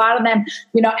friends. I mean, a lot of them,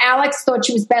 Alex thought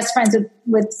she was best friends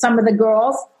with some of the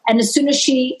girls. And as soon as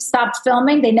she stopped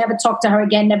filming, they never talked to her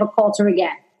again, never called her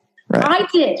again. Right. I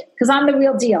did, because I'm the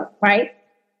real deal, right?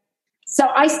 So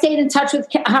I stayed in touch with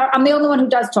her. I'm the only one who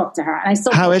does talk to her. And I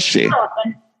still. How is she?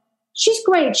 She's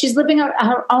great. She's living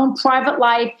her own private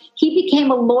life. He became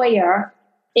a lawyer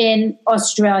in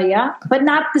Australia, but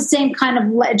not the same kind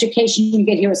of education you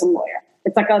get here as a lawyer.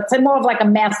 It's more of like a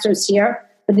master's here,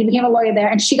 but he became a lawyer there,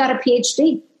 and she got a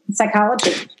PhD in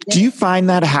psychology. Do you find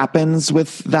that happens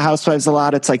with the Housewives a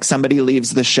lot? It's like somebody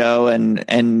leaves the show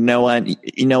and no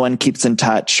one keeps in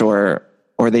touch, or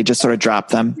they just sort of drop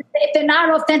them. If they're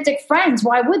not authentic friends,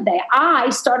 why would they?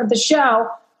 I started the show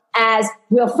as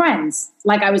real friends.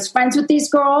 Like, I was friends with these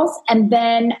girls, and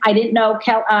then I didn't know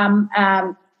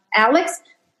Alex,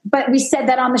 but we said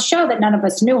that on the show that none of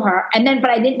us knew her. But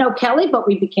I didn't know Kelly, but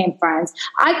we became friends.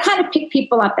 I kind of pick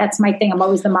people up. That's my thing. I'm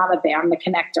always the mama bear. I'm the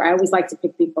connector. I always like to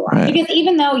pick people up. Right. Because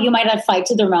even though you might have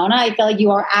fights with Ramona, I feel like you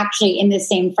are actually in the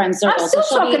same friend circle. I'm still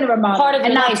talking to Ramona part of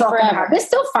and not talking to her. They're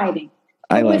still fighting.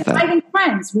 I like We're fighting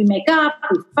friends. We make up.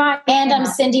 We fight. And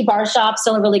Cindy Barshop,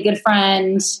 still a really good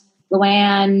friend.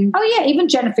 Luann. Oh, yeah. Even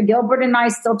Jennifer Gilbert and I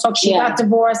still talk. She got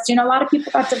divorced. A lot of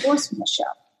people got divorced from the show.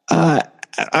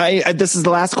 This is the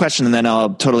last question, and then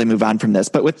I'll totally move on from this.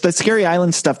 But with the Scary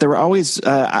Island stuff, there were always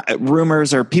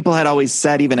rumors, or people had always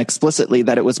said even explicitly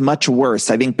that it was much worse.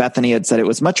 I think Bethany had said it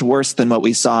was much worse than what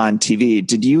we saw on TV.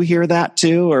 Did you hear that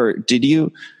too, or did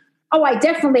you? Oh, I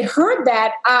definitely heard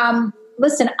that.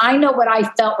 Listen, I know what I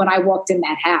felt when I walked in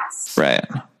that house. Right.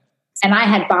 And I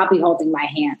had Bobby holding my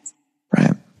hand.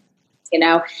 Right.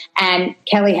 And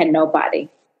Kelly had nobody.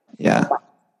 Yeah.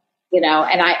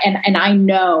 And I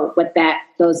know what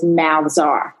those mouths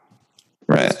are.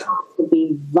 Right. To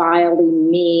be vilely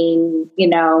mean,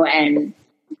 and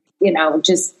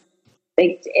just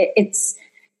it's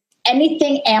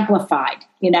anything amplified.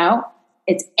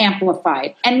 It's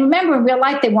amplified. And remember, in real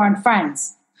life, they weren't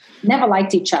friends. Never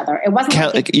liked each other. It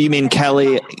wasn't. You mean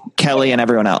Kelly and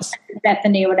everyone else?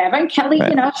 Bethany or whatever. And Kelly,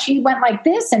 right. She went like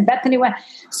this, and Bethany went.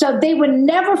 So they were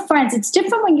never friends. It's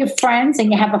different when you're friends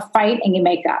and you have a fight and you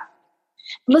make up.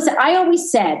 Listen, I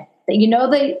always said that if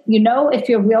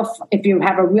you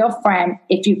have a real friend,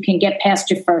 if you can get past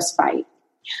your first fight.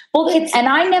 Well, and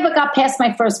I never got past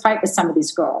my first fight with some of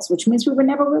these girls, which means we were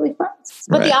never really friends.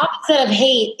 But the opposite of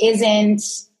hate isn't.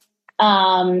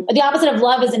 The opposite of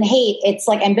love isn't hate. It's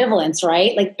like ambivalence,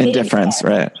 right? Like indifference,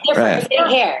 right? Right. They don't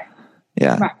care.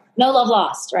 Yeah. Right. No love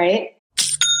lost, right?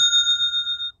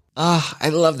 I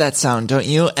love that sound, don't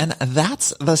you? And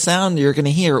that's the sound you're going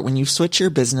to hear when you switch your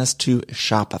business to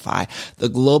Shopify, the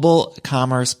global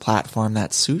commerce platform that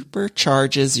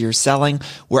supercharges your selling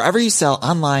wherever you sell,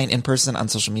 online, in person, on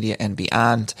social media, and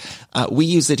beyond. We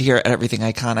use it here at Everything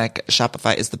Iconic.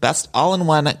 Shopify is the best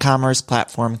all-in-one commerce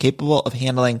platform capable of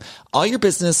handling all your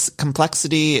business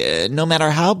complexity, no matter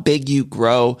how big you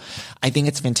grow. I think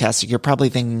it's fantastic. You're probably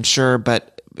thinking, sure, but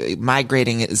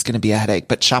migrating is going to be a headache,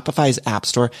 but Shopify's App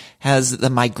Store has the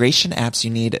migration apps you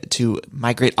need to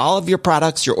migrate all of your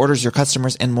products, your orders, your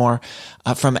customers, and more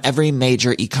from every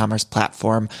major e-commerce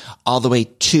platform all the way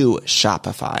to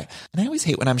Shopify. And I always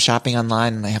hate when I'm shopping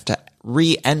online and I have to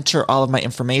re-enter all of my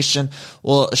information.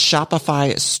 Well,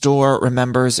 Shopify Store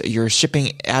remembers your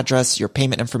shipping address, your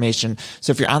payment information. So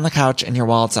if you're on the couch and your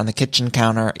wallet's on the kitchen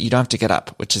counter, you don't have to get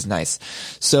up, which is nice.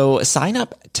 So sign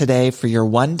up today for your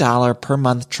 $1 per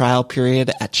month trial period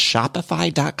at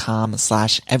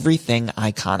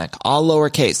shopify.com/everythingiconic, all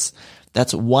lowercase.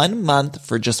 That's 1 month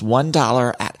for just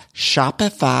 $1 at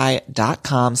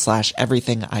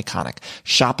shopify.com/everythingiconic.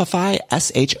 Shopify,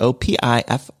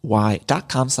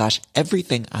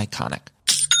 shopify.com/everythingiconic.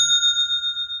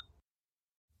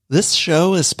 This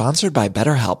show is sponsored by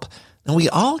BetterHelp. And we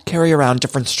all carry around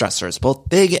different stressors, both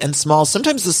big and small.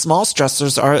 Sometimes the small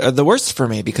stressors are the worst for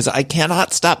me because I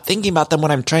cannot stop thinking about them when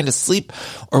I'm trying to sleep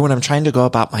or when I'm trying to go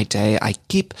about my day. I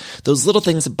keep those little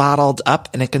things bottled up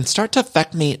and it can start to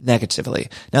affect me negatively.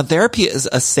 Now, therapy is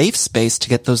a safe space to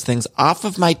get those things off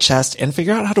of my chest and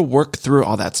figure out how to work through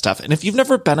all that stuff. And if you've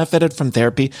never benefited from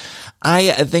therapy,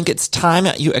 I think it's time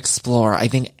you explore. I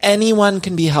think anyone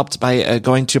can be helped by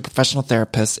going to a professional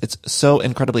therapist. It's so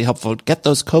incredibly helpful to get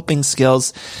those coping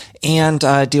skills and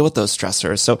deal with those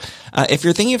stressors. So if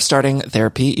you're thinking of starting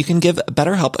therapy, you can give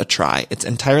BetterHelp a try. It's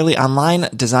entirely online,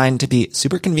 designed to be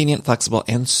super convenient, flexible,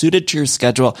 and suited to your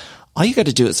schedule. All you got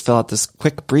to do is fill out this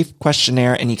quick, brief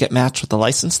questionnaire and you get matched with a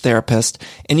licensed therapist,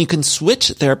 and you can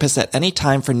switch therapists at any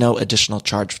time for no additional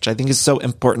charge, which I think is so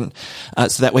important.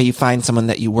 So that way you find someone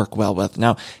that you work well with.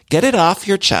 Now, get it off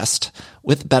your chest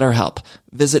with BetterHelp.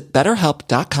 Visit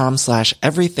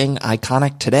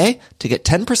BetterHelp.com/everythingiconic today to get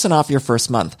 10% off your first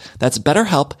month. That's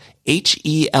BetterHelp,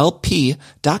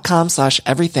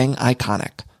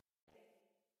 HELP.com/everythingiconic.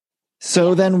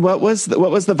 So then what was the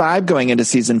vibe going into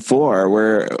season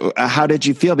 4? How did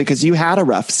you feel? Because you had a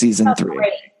rough season 3.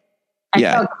 Great. I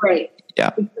felt great.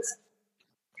 Yeah.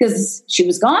 Because she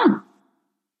was gone,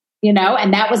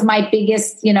 and that was my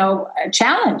biggest,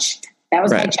 challenge. That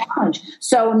was my challenge.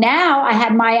 So now I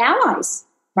had my allies,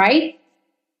 right?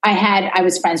 I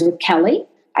was friends with Kelly.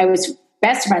 I was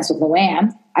best friends with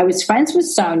Luann. I was friends with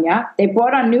Sonia. They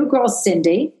brought on new girl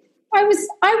Cindy. I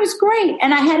was great.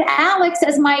 And I had Alex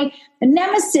as my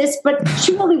nemesis, but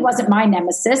she really wasn't my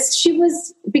nemesis. She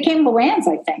became Luann's,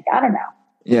 I think. I don't know.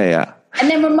 Yeah. And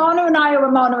then Ramona and I are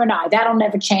Ramona and I. That'll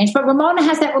never change. But Ramona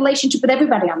has that relationship with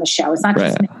everybody on the show. It's not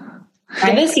just me.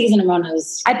 Right? This season,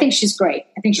 Ramona's. I think she's great.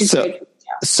 I think she's great.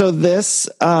 So this,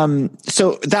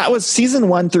 so that was season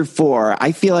 1 through 4,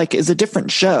 I feel like is a different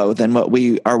show than what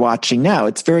we are watching now.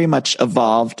 It's very much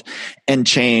evolved and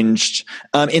changed,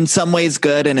 in some ways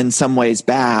good and in some ways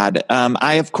bad.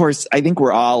 I think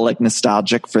we're all like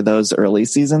nostalgic for those early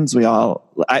seasons.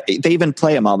 They even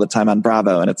play them all the time on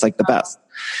Bravo and it's like the best.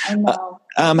 I know.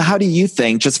 How do you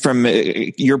think, just from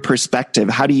your perspective,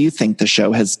 how do you think the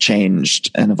show has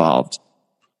changed and evolved?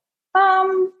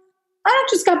 I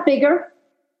just got bigger.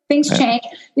 Things change.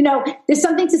 There's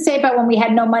something to say about when we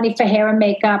had no money for hair and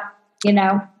makeup,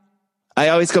 I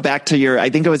always go back to I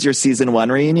think it was your season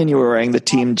 1 reunion. You were wearing the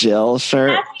Team Jill shirt.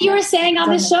 That's what you were saying on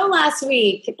the show last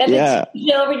week. The Team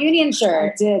Jill reunion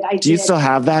shirt. I did. Do you still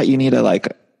have that? You need to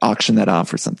auction that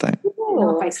off or something.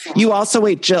 You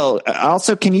also, Jill,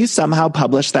 can you somehow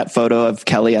publish that photo of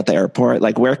Kelly at the airport?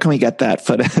 Where can we get that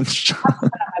footage? I'll put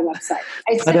it on my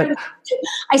website.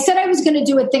 I said I was going to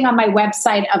do a thing on my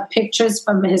website of pictures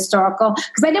from the historical,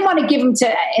 because I didn't want to give them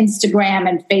to Instagram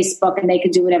and Facebook and they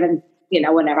could do whatever,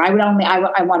 whatever.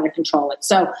 I wanted to control it.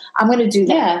 So I'm going to do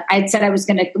that. Yeah. I said I was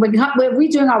going to, we're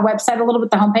redoing our website a little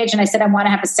bit, the homepage. And I said, I want to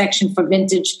have a section for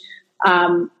vintage,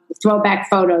 throwback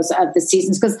photos of the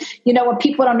seasons. Because, what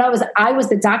people don't know is I was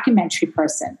the documentary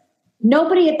person.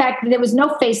 Nobody there was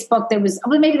no Facebook.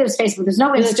 Maybe there was Facebook. There's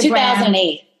no Instagram. It was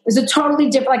 2008. It was a totally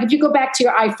different, if you go back to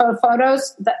your iPhone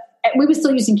photos, we were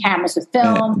still using cameras with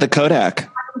film. The Kodak.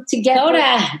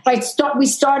 Kodak. We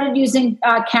started using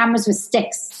cameras with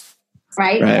sticks,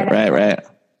 right? Right.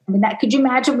 I mean, could you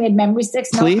imagine we had memory sticks?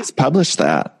 Please publish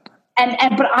that.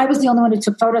 But I was the only one who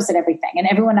took photos of everything, and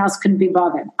everyone else couldn't be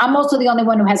bothered. I'm also the only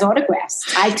one who has autographs.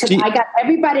 I got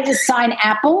everybody to sign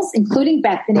apples, including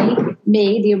Bethany,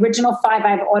 me, the original 5. I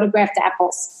have autographed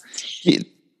apples.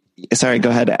 Sorry, go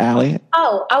ahead, Allie.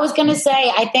 Oh, I was going to say,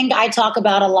 I think I talk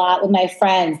about a lot with my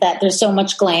friends that there's so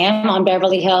much glam on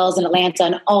Beverly Hills and Atlanta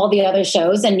and all the other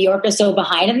shows, and New York is so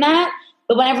behind in that.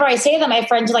 But whenever I say that, my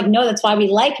friends are like, no, that's why we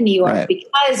like New York,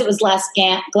 because it was less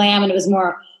glam and it was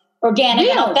more organic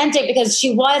and authentic, because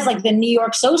she was like the New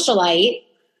York socialite.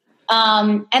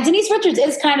 And Denise Richards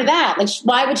is kind of that.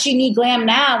 Why would she need glam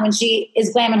now when she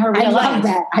is glam in her real life? I love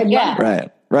that. I love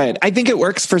that. Right. I think it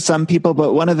works for some people,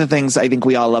 but one of the things I think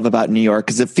we all love about New York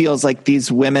is it feels like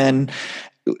these women,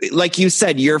 like you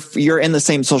said, you're in the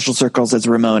same social circles as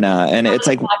Ramona, and it's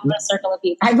like fabulous circle of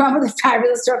people. I run with a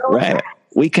fabulous circle. Right.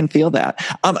 We can feel that.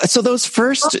 So those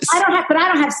first, I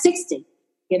don't have 60.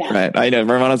 Right. I know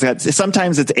Ramona's got,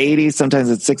 sometimes it's 80, sometimes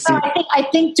it's 60. So I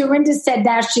think Dorinda said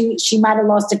that she might have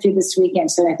lost a few this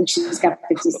weekend. So I think she's got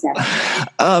 57.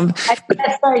 That's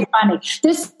very funny.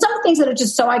 There's some things that are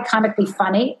just so iconically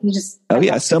funny.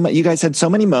 You guys had so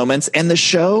many moments, and the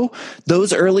show,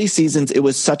 those early seasons, it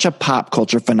was such a pop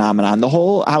culture phenomenon, the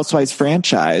whole Housewives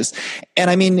franchise. And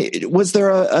I mean, was there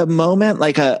a moment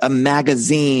like a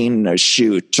magazine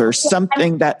shoot or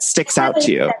something that sticks out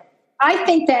to you? I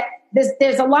think that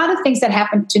there's a lot of things that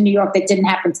happened to New York that didn't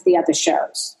happen to the other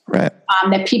shows, right?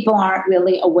 That people aren't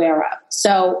really aware of.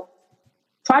 So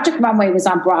Project Runway was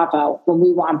on Bravo when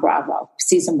we were on Bravo,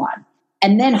 season 1.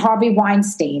 And then Harvey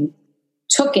Weinstein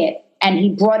took it and he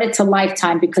brought it to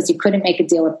Lifetime because he couldn't make a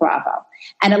deal with Bravo.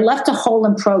 And it left a hole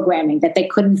in programming that they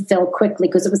couldn't fill quickly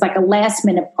because it was like a last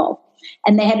minute pull.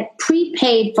 And they had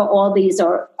prepaid for all these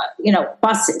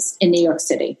buses in New York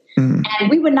City. Mm. And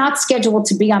we were not scheduled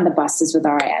to be on the buses with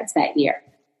our ads that year.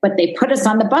 But they put us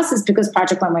on the buses because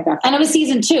Project Runway got... And it was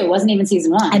season 2. It wasn't even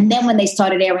season 1. And then when they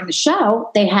started airing the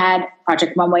show, they had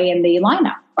Project Runway in the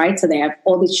lineup, right? So they have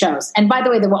all these shows. And by the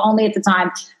way, there were only at the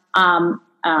time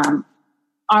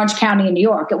Orange County in New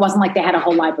York. It wasn't like they had a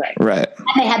whole library. Right. And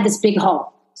they had this big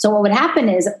hole. So what would happen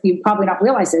is, you probably don't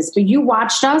realize this, but you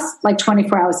watched us like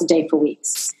 24 hours a day for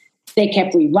weeks. They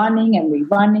kept rerunning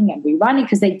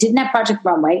because they didn't have Project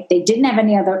Runway. They didn't have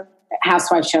any other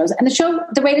Housewives shows. And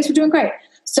the ratings were doing great.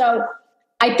 So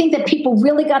I think that people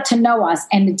really got to know us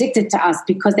and addicted to us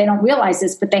because they don't realize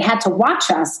this, but they had to watch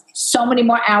us so many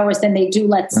more hours than they do,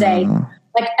 let's say.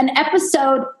 Like an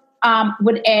episode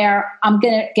would air, I'm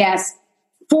going to guess,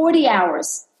 40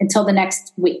 hours until the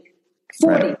next week.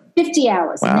 40, 50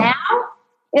 hours. Wow. Now,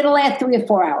 it'll air 3 or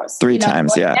 4 hours. Three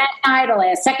times, yeah. That night, it'll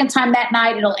air. Second time that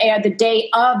night, it'll air the day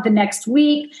of the next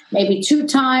week, maybe 2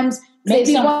 times.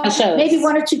 Maybe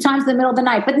one or 2 times in the middle of the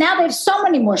night. But now they have so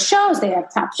many more shows. They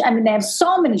have they have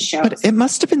so many shows. But it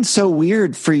must have been so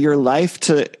weird for your life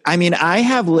to, I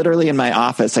have literally in my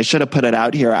office, I should have put it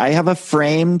out here. I have a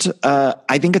framed,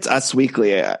 I think it's Us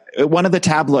Weekly, one of the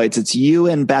tabloids. It's you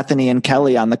and Bethany and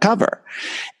Kelly on the cover.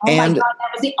 Oh my God, that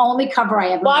was the only cover I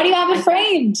ever. Why do you have it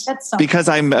framed? That's so because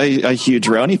I'm a huge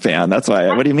Roni fan. That's why.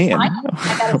 What do you mean?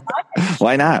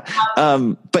 Why not?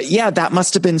 But yeah, that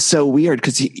must have been so weird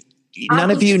because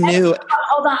none of you knew.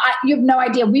 Hold on. You have no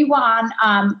idea. We won.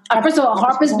 First of all,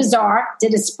 Harper's Bazaar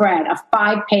did a spread, a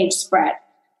 5-page spread.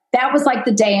 That was like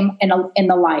the day in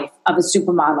the life of a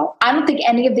supermodel. I don't think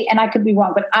any of and I could be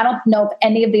wrong, but I don't know if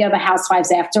any of the other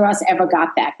housewives after us ever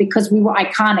got that because we were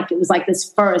iconic. It was like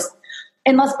this first,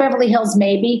 unless Beverly Hills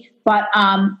maybe, but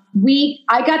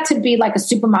I got to be like a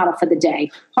supermodel for the day.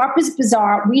 Harper's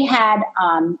Bazaar, we had,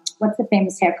 what's the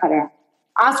famous hair cutter?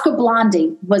 Oscar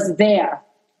Blondie was there.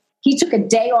 He took a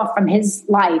day off from his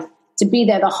life to be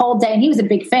there the whole day, and he was a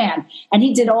big fan. And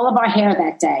he did all of our hair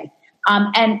that day.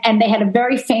 And they had a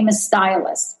very famous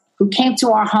stylist who came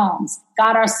to our homes,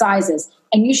 got our sizes,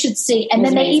 and you should see. And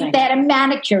then they had a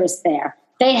manicurist there.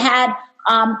 They had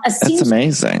That's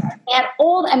amazing. They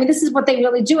had this is what they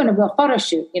really do in a real photo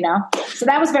shoot, So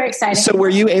that was very exciting. So were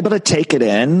you able to take it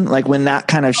in, like when that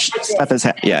kind of stuff is?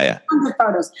 Yeah. Tons of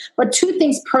photos, but 2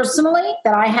 things personally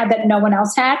that I had that no one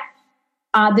else had.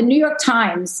 The New York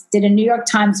Times did a New York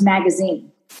Times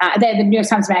magazine. The New York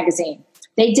Times magazine.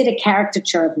 They did a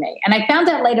caricature of me. And I found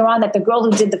out later on that the girl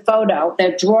who did the photo,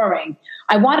 the drawing,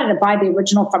 I wanted to buy the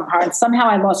original from her. And somehow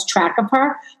I lost track of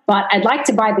her. But I'd like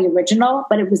to buy the original.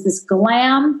 But it was this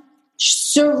glam,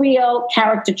 surreal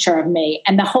caricature of me.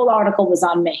 And the whole article was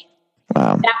on me.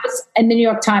 Wow. That was in the New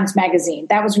York Times magazine.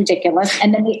 That was ridiculous.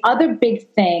 And then the other big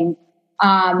thing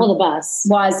the bus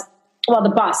was... Well, the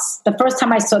bus. The first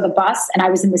time I saw the bus and I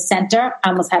was in the center, I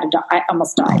almost died.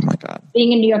 Oh my God.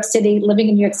 Being in New York City, living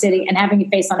in New York City and having your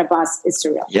face on a bus is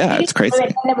surreal. Yeah, it's crazy.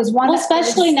 And there was one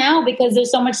especially now because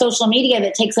there's so much social media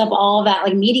that takes up all of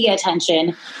that media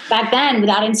attention. Back then,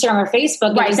 without Instagram or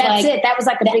Facebook, right, that's it. That was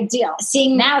a big deal.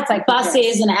 Seeing now it's like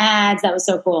buses and ads, that was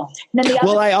so cool.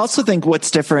 I also think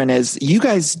what's different is you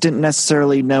guys didn't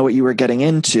necessarily know what you were getting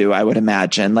into, I would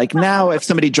imagine. Like now, if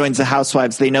somebody joins the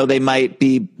Housewives, they know they might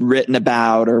be written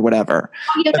about or whatever.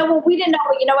 We didn't know.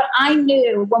 But you know what? I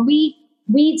knew when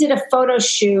we did a photo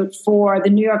shoot for the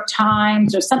New York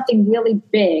Times or something really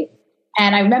big.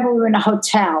 And I remember we were in a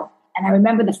hotel and I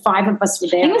remember the 5 of us were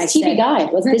there. I think it was TV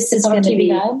Guide, wasn't it? This is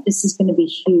going to be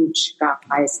huge,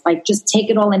 guys. Like just take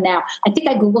it all in now. I think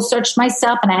I Google searched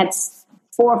myself and I had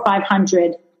 400 or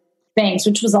 500 things,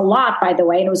 which was a lot, by the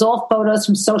way. And it was all photos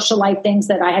from socialite things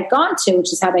that I had gone to,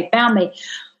 which is how they found me.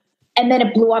 And then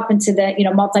it blew up into the,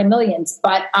 multi-millions.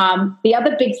 But the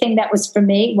other big thing that was for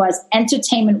me was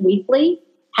Entertainment Weekly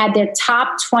had their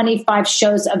top 25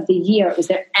 shows of the year. It was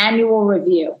their annual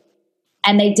review.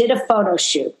 And they did a photo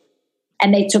shoot.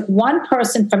 And they took one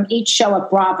person from each show at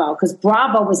Bravo, because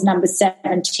Bravo was number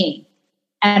 17.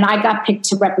 And I got picked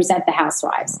to represent the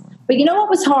Housewives. But you know what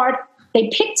was hard?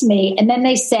 They picked me, and then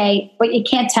they say, but you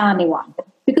can't tell anyone,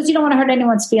 because you don't want to hurt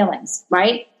anyone's feelings,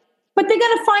 right? But they're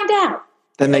going to find out.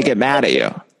 Then they get mad at you.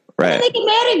 Right. And they get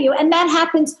mad at you. And that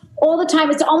happens all the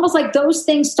time. It's almost like those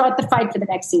things start the fight for the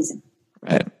next season.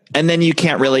 Right. And then you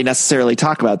can't really necessarily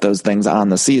talk about those things on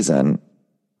the season.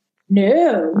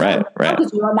 No. Right.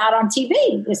 Because you're not on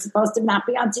TV. You're supposed to not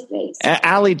be on TV. So.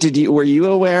 Allie, were you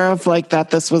aware of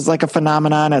that this was like a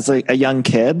phenomenon as a young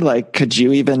kid? Like, could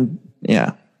you even,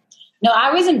 yeah. No,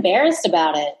 I was embarrassed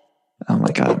about it. Oh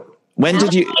my God. When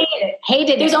did you?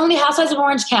 Hated it. There was only Housewives of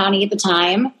Orange County at the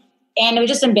time. And it was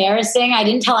just embarrassing. I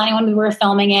didn't tell anyone we were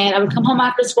filming it. I would come home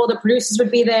after school. The producers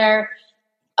would be there.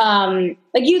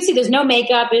 You'd see, there's no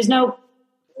makeup. There's no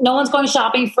one's going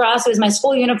shopping for us. It was my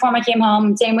school uniform. I came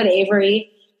home. Same with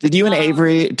Avery. Did you and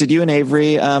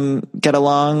Avery get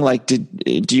along? Like, do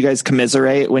you guys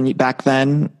commiserate back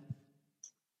then?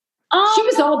 She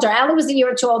was older. Allie was a year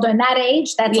or two older. And that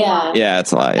age, that's a lot. Yeah,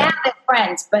 it's a lot. Yeah. Now they're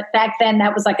friends, but back then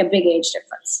that was like a big age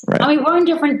difference. Right. We're in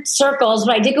different circles,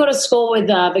 but I did go to school with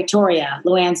Victoria,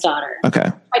 Luann's daughter. Okay.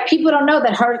 People don't know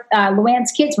that her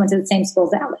Luann's kids went to the same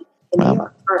school as Allie in New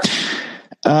York.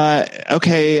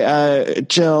 Okay,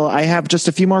 Jill, I have just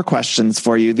a few more questions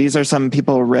for you. These are some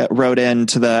people wrote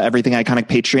into the Everything Iconic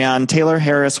Patreon. Taylor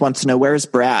Harris wants to know, where's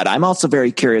Brad? I'm also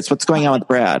very curious. What's going on with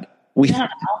Brad? We have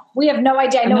no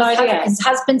idea. I know his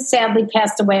husband sadly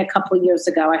passed away a couple of years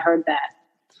ago. I heard that.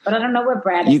 But I don't know where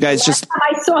Brad is. You guys the last time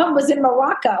I saw him was in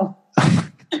Morocco.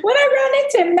 When I ran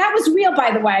into him, that was real,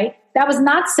 by the way. That was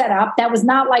not set up. That was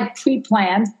not like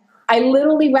pre-planned. I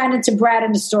literally ran into Brad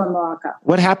in a store in Morocco.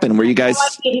 What happened? Were you guys?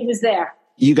 He was there.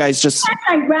 You guys just.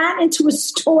 I ran into a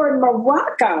store in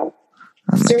Morocco.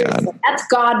 Oh Seriously, God. That's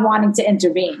God wanting to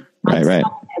intervene. Right.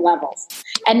 Levels.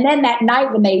 And then that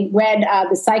night when they read,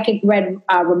 the psychic read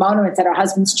Ramona and said her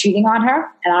husband's cheating on her,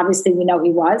 and obviously we know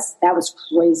he was. That was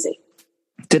crazy.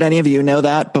 Did any of you know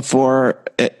that before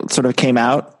it sort of came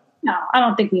out? No, I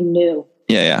don't think we knew.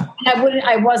 Yeah.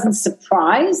 I wasn't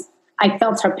surprised. I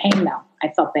felt her pain though.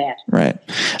 I felt bad. Right.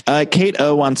 Kate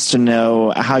O wants to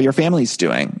know how your family's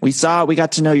doing. We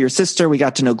got to know your sister. We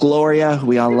got to know Gloria, who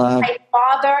we all love. My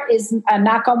father is,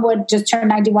 knock on wood, just turned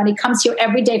 91. He comes here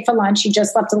every day for lunch. He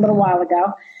just left a little while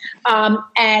ago.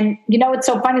 And you know, it's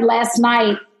so funny. Last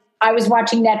night I was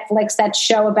watching Netflix, that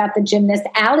show about the gymnast.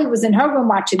 Allie was in her room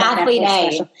watching that Athlete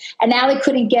Netflix special. And Allie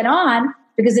couldn't get on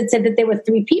because it said that there were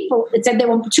 3 people. It said there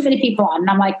were too many people on. And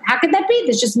I'm like, how could that be?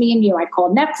 There's just me and you. I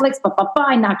called Netflix,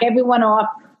 I knock everyone off,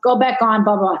 go back on,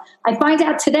 blah, blah. I find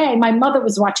out today my mother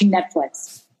was watching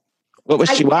Netflix. What was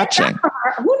she watching?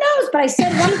 Who knows? But I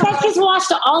said, she's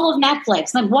watched all of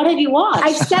Netflix. Like, what have you watched?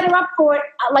 I set her up for it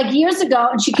like years ago,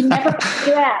 and she could never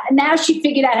figure it out. And now she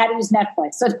figured out how to use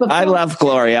Netflix. So it's I love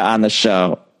Gloria on the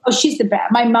show. Oh, she's the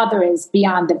best. My mother is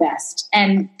beyond the best,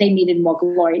 and they needed more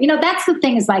Gloria. You know, that's the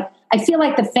thing is like, I feel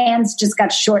like the fans just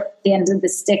got short at the end of the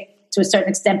stick to a certain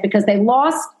extent because they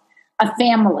lost a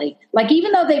family. Like,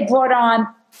 even though they brought on,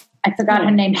 I forgot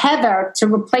her name, Heather, to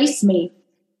replace me,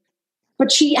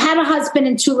 but she had a husband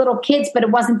and 2 little kids, but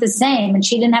it wasn't the same. And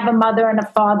she didn't have a mother and a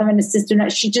father and a sister.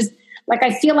 She just, like,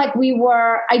 I feel like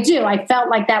I felt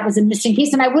like that was a missing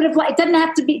piece. And I would have, like, it didn't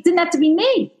have to be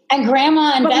me. And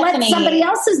Grandma and Bethany. Let somebody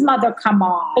else's mother come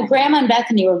on. But Grandma and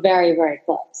Bethany were very, very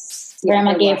close.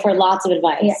 Grandma gave her lots of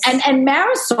advice. Yeah. And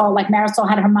Marisol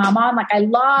had her mom on. Like, I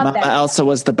love that. Mama Elsa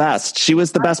was the best. She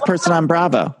was the best person on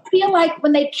Bravo. I feel like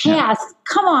when they cast,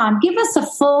 come on, give us a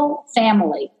full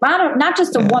family. Not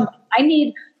just a woman. I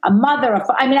need a mother.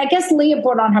 I guess Leah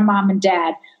brought on her mom and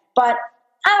dad, but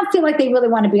I don't feel like they really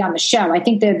want to be on the show. I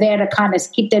think they're there to kind of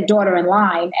keep their daughter in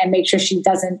line and make sure she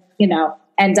doesn't,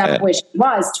 end up where she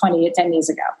was 10 years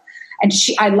ago. And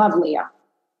I love Leah.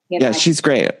 She's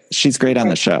great. She's great on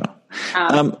the show.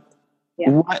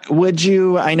 What would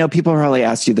you, I know people probably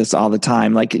ask you this all the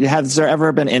time. Like, has there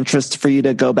ever been interest for you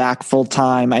to go back full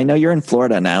time? I know you're in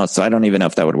Florida now, so I don't even know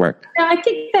if that would work. No, I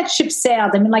think that ship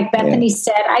sailed. Like Bethany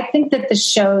said, I think that the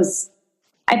show's,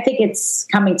 I think it's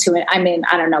coming to it. I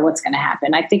don't know what's going to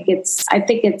happen. I think it's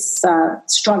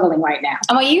struggling right now.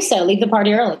 And what you said, leave the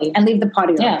party early. And leave the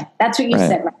party early. Yeah. That's what you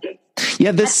said, right?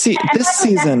 Yeah, this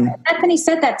season. Bethany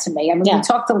said that to me. We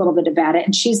talked a little bit about it,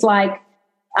 and she's like,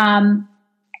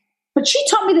 but she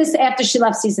told me this after she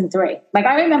left season 3. Like,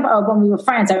 I remember when we were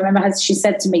friends, I remember how she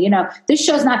said to me, this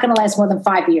show's not going to last more than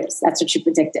 5 years. That's what she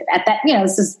predicted. At that,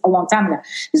 this is a long time ago.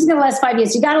 This is going to last 5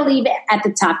 years. You got to leave at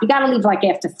the top. You got to leave like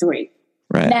after 3.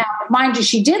 Right. Now, mind you,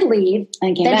 she did leave,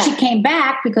 and she came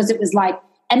back because it was like,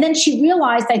 and then she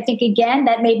realized, I think again,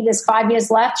 that maybe there's 5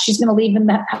 years left. She's going to leave in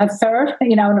her third,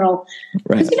 and it'll,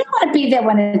 because you don't want to be there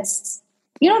when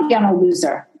you don't get on a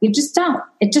loser. You just don't.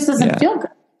 It just doesn't feel good.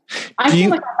 I feel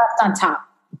like I'm left on top.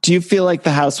 Do you feel like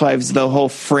the Housewives, the whole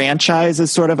franchise is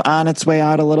sort of on its way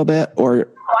out a little bit, or?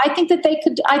 I think that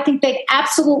they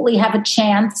absolutely have a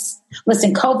chance.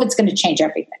 Listen, COVID's going to change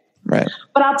everything. Right.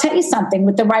 But I'll tell you something,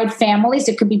 with the right families,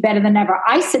 it could be better than ever.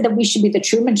 I said that we should be the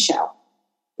Truman Show.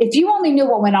 If you only knew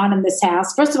what went on in this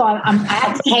house, first of all,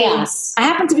 I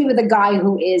happen to be with a guy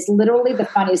who is literally the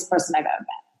funniest person I've ever met.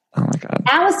 Oh my God.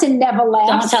 Allison never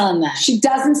laughs. Don't tell him that. She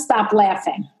doesn't stop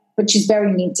laughing, but she's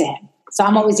very mean to him. So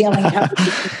I'm always yelling at her,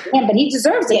 but he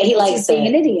deserves it. Yeah, he likes being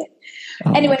an idiot.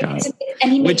 Oh anyway,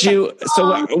 and he would you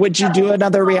do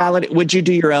another reality? Would you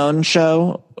do your own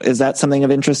show? Is that something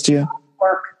of interest to you?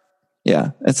 Work.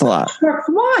 Yeah, it's a lot. Work.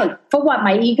 Why? For what?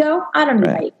 My ego? I don't need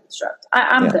my ego stroked.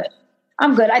 I'm good.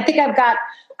 I'm good. I think I've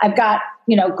got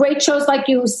great shows like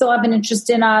you who still have an interest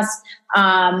in us.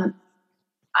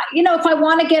 If I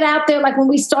want to get out there, like when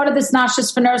we started this Not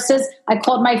Just for Nurses, I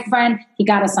called my friend. He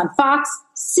got us on Fox,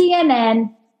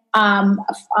 CNN,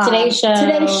 Today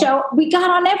Show. We got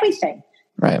on everything,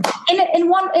 right? In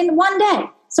one day.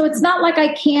 So it's not like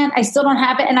I still don't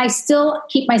have it, and I still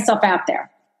keep myself out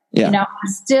there. Yeah. You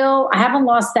know, I haven't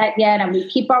lost that yet. And we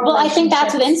keep our I think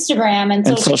that's with Instagram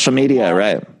and social media,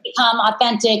 right? Become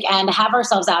authentic and have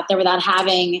ourselves out there without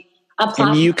having a platform.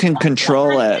 And you can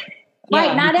control it.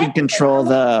 Right, you not can control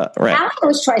the right. Allie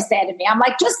always tries to edit me. I'm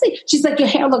like, she's like, your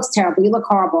hair looks terrible. You look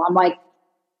horrible. I'm like,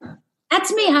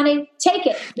 that's me, honey. Take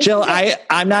it. Jill,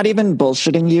 I'm not even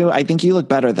bullshitting you. I think you look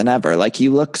better than ever. Like,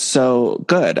 you look so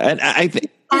good. And I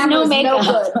think no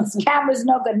makeup. Camera's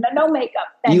no good. No makeup.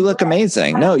 You look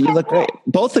amazing. No, you look great.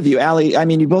 Both of you, Allie. I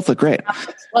mean, you both look great.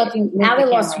 Allie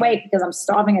lost weight because I'm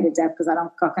starving her to death because I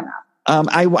don't cook enough.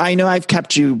 I know I've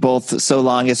kept you both so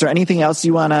long. Is there anything else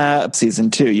you want to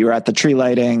season 2? You were at the tree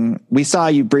lighting. We saw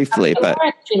you briefly, but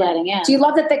tree lighting. Yeah. Do you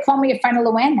love that they call me a friend of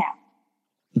Luann now?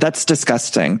 That's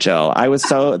disgusting, Jill. That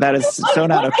is so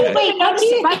not okay. Wait, what do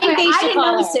you think they should I didn't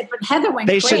call notice her? it, but Heather went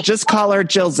They crazy. should just call her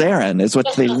Jill Zarin is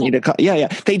what they need to call. Yeah.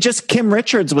 Kim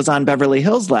Richards was on Beverly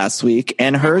Hills last week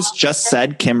and hers just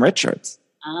said Kim Richards.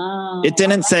 Oh. It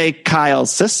didn't say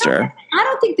Kyle's sister. I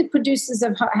don't think the producers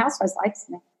of Housewives likes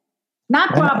me.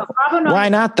 Not Bravo. Why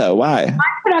not though? Why? My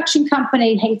production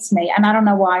company hates me and I don't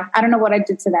know why. I don't know what I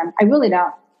did to them. I really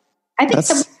don't. I think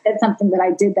someone said something that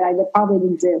I did that I probably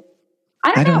didn't do.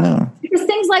 I don't know. Because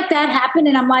things like that happen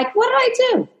and I'm like, what did I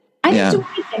do? I didn't do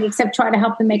anything except try to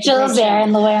help them make Jill's there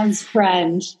and Luann's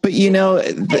friend. But you know,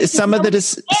 some of the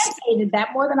hated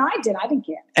that more than I did. I didn't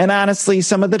care. And honestly,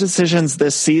 some of the decisions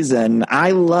this season,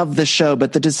 I love the show,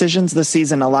 but the decisions this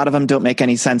season, a lot of them don't make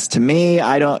any sense to me.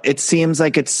 It seems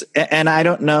like and I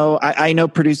don't know. I know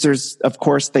producers, of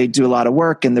course, they do a lot of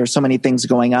work and there's so many things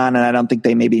going on. And I don't think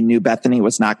they maybe knew Bethany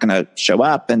was not going to show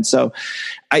up. And so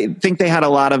I think they had a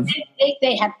lot of,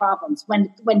 they had problems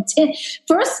when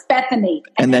first Bethany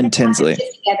and then Tinsley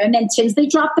together, and then Tinsley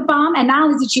dropped the bomb. And not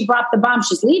only did she drop the bomb,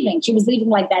 she's leaving. She was leaving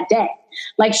like that day.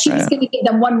 Like she was going to give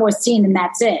them one more scene and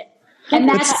that's it. And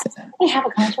they have a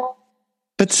contract.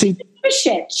 But see,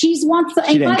 shit. She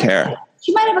didn't care.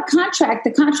 She might have a contract.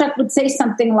 The contract would say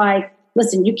something like,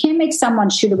 listen, you can't make someone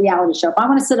shoot a reality show. If I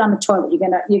want to sit on the toilet,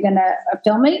 you're gonna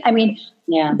film me. I mean,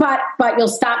 yeah. But you'll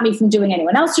stop me from doing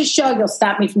anyone else's show. You'll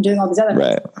stop me from doing all these other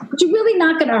things. But you're really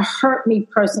not going to hurt me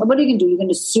personally. What are you going to do? You're going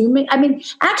to sue me? I mean,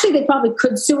 actually, they probably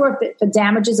could sue her for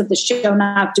damages of the show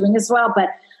not doing as well. But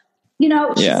you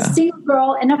know, she's a single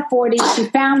girl in her 40s. She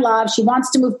found love. She wants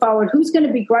to move forward. Who's going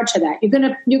to begrudge her that?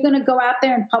 You're gonna go out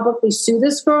there and publicly sue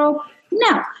this girl?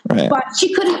 No. Right. But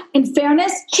she could have. In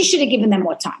fairness, she should have given them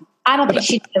more time. I don't think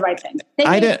she did the right thing.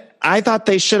 I thought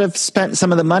they should have spent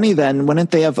some of the money then.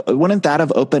 Wouldn't that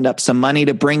have opened up some money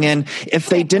to bring in? If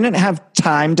they didn't have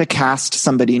time to cast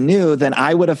somebody new, then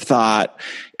I would have thought,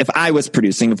 if I was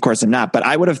producing, of course I'm not, but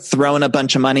I would have thrown a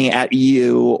bunch of money at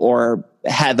you or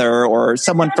Heather or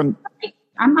someone from.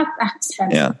 I'm not that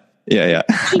expensive. Yeah.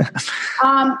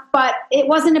 But it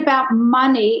wasn't about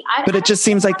money. But it just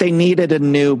seems like they needed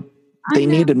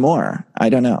needed more. I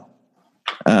don't know.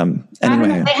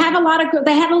 Anyway, they had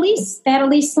they had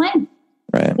Elise Lane.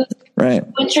 Right.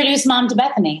 Who introduced Mom to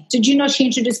Bethany? Did you know she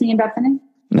introduced me and Bethany?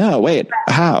 No, wait,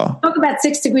 how? Talk about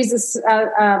 6 degrees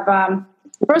of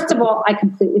first of all, I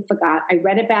completely forgot. I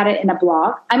read about it in a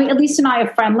blog. I mean, Elise and I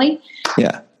are friendly.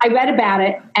 Yeah. I read about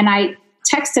it and I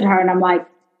texted her and I'm like,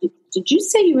 did you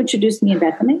say you introduced me and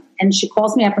Bethany? And she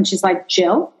calls me up and she's like,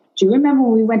 Jill, do you remember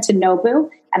when we went to Nobu?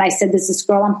 And I said, there's this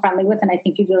girl I'm friendly with and I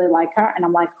think you'd really like her. And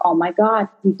I'm like, oh my God,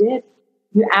 you did.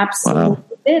 You absolutely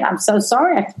did. I'm so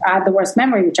sorry. I had the worst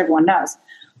memory, which everyone knows.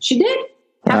 She did.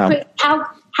 Wow.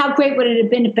 How great would it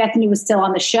have been if Bethany was still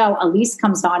on the show? Elise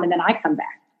comes on and then I come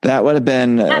back. That would have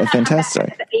been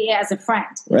fantastic. As a friend.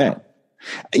 Right.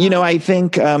 You know, I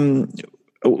think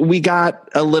we got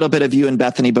a little bit of you and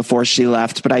Bethany before she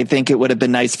left, but I think it would have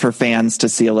been nice for fans to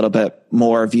see a little bit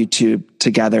more of you two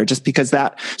together, just because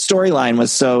that storyline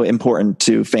was so important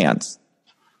to fans.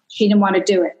 She didn't want to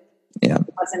do it. Yeah.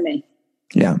 It wasn't me.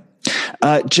 Yeah.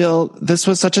 Jill, this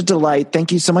was such a delight.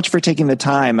 Thank you so much for taking the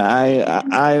time.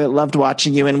 I loved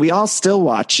watching you, and we all still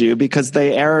watch you because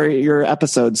they air your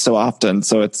episodes so often.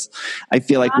 So I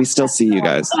feel like we still see you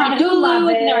guys. I do love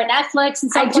it. They're at Netflix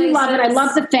and some places. I do love it. I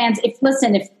love the fans.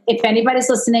 If anybody's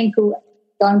listening who,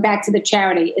 going back to the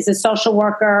charity, is a social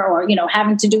worker or,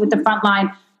 having to do with the front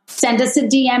line, send us a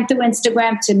DM through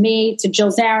Instagram to me, to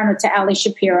Jill Zarin, or to Ali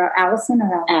Shapiro. Allison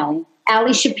or Allie?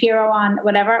 Ali Shapiro on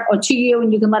whatever, or to you,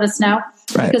 and you can let us know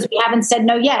because we haven't said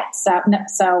no yet. So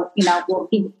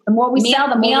the more we sell,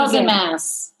 the more meals and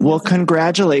masks. Well,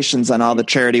 congratulations on all the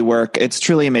charity work. It's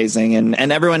truly amazing,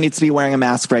 and everyone needs to be wearing a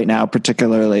mask right now,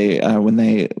 particularly when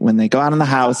they go out in the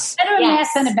house. Better a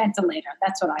mask than a ventilator.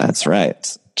 That's what I. That's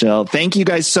right. Jill, thank you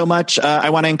guys so much. I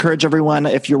want to encourage everyone,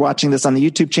 if you're watching this on the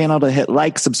YouTube channel, to hit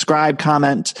like, subscribe,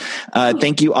 comment.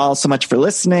 Thank you all so much for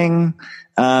listening.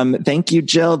 Thank you,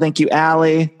 Jill. Thank you,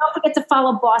 Allie. Don't forget to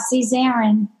follow Bossy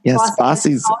Zarin. Yes,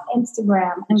 Bossy's on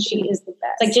Instagram, and she is the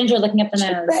best. Like Ginger licking up the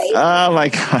nose. Oh my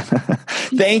God.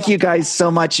 Thank you guys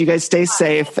so much. You guys stay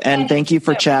safe, and thank you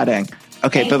for chatting.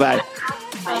 Okay, bye-bye.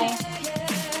 Bye.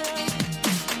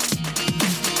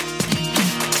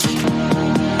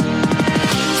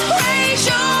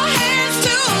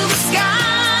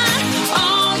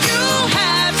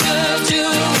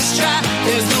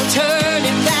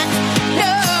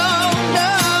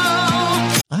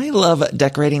 I love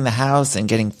decorating the house and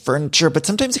getting furniture, but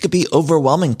sometimes it could be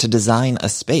overwhelming to design a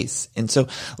space. And so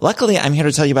luckily I'm here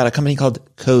to tell you about a company called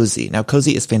Cozy. Now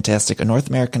Cozy is fantastic, a North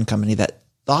American company that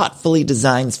thoughtfully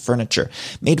designs furniture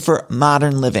made for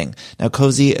modern living. Now,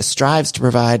 Cozy strives to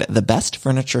provide the best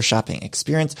furniture shopping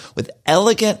experience with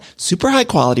elegant, super high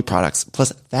quality products,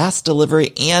 plus fast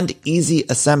delivery and easy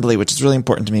assembly, which is really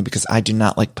important to me because I do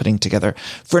not like putting together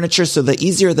furniture. So the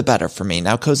easier, the better for me.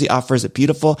 Now, Cozy offers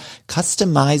beautiful,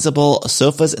 customizable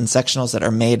sofas and sectionals that are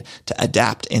made to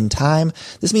adapt in time.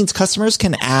 This means customers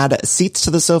can add seats to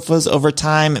the sofas over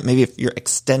time. Maybe if you're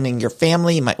extending your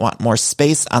family, you might want more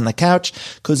space on the couch.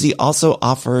 Cozy also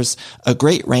offers a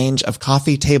great range of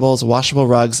coffee tables, washable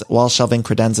rugs, wall shelving,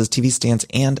 credenzas, TV stands,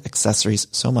 and accessories.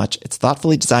 So much. It's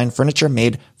thoughtfully designed furniture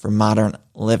made for modern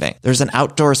living. There's an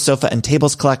outdoor sofa and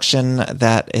tables collection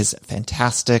that is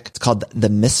fantastic. It's called the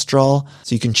Mistral.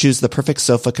 So you can choose the perfect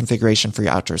sofa configuration for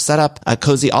your outdoor setup.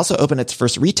 Cozy also opened its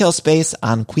first retail space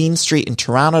on Queen Street in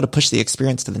Toronto to push the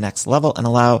experience to the next level and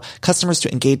allow customers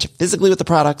to engage physically with the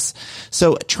products.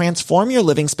 So transform your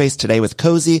living space today with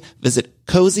Cozy. Visit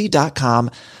cozy.com,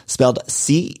 spelled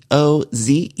COZEY,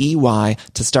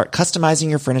 to start customizing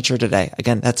your furniture today.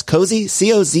 Again, that's Cozy,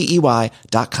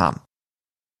 COZEY.com.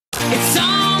 It's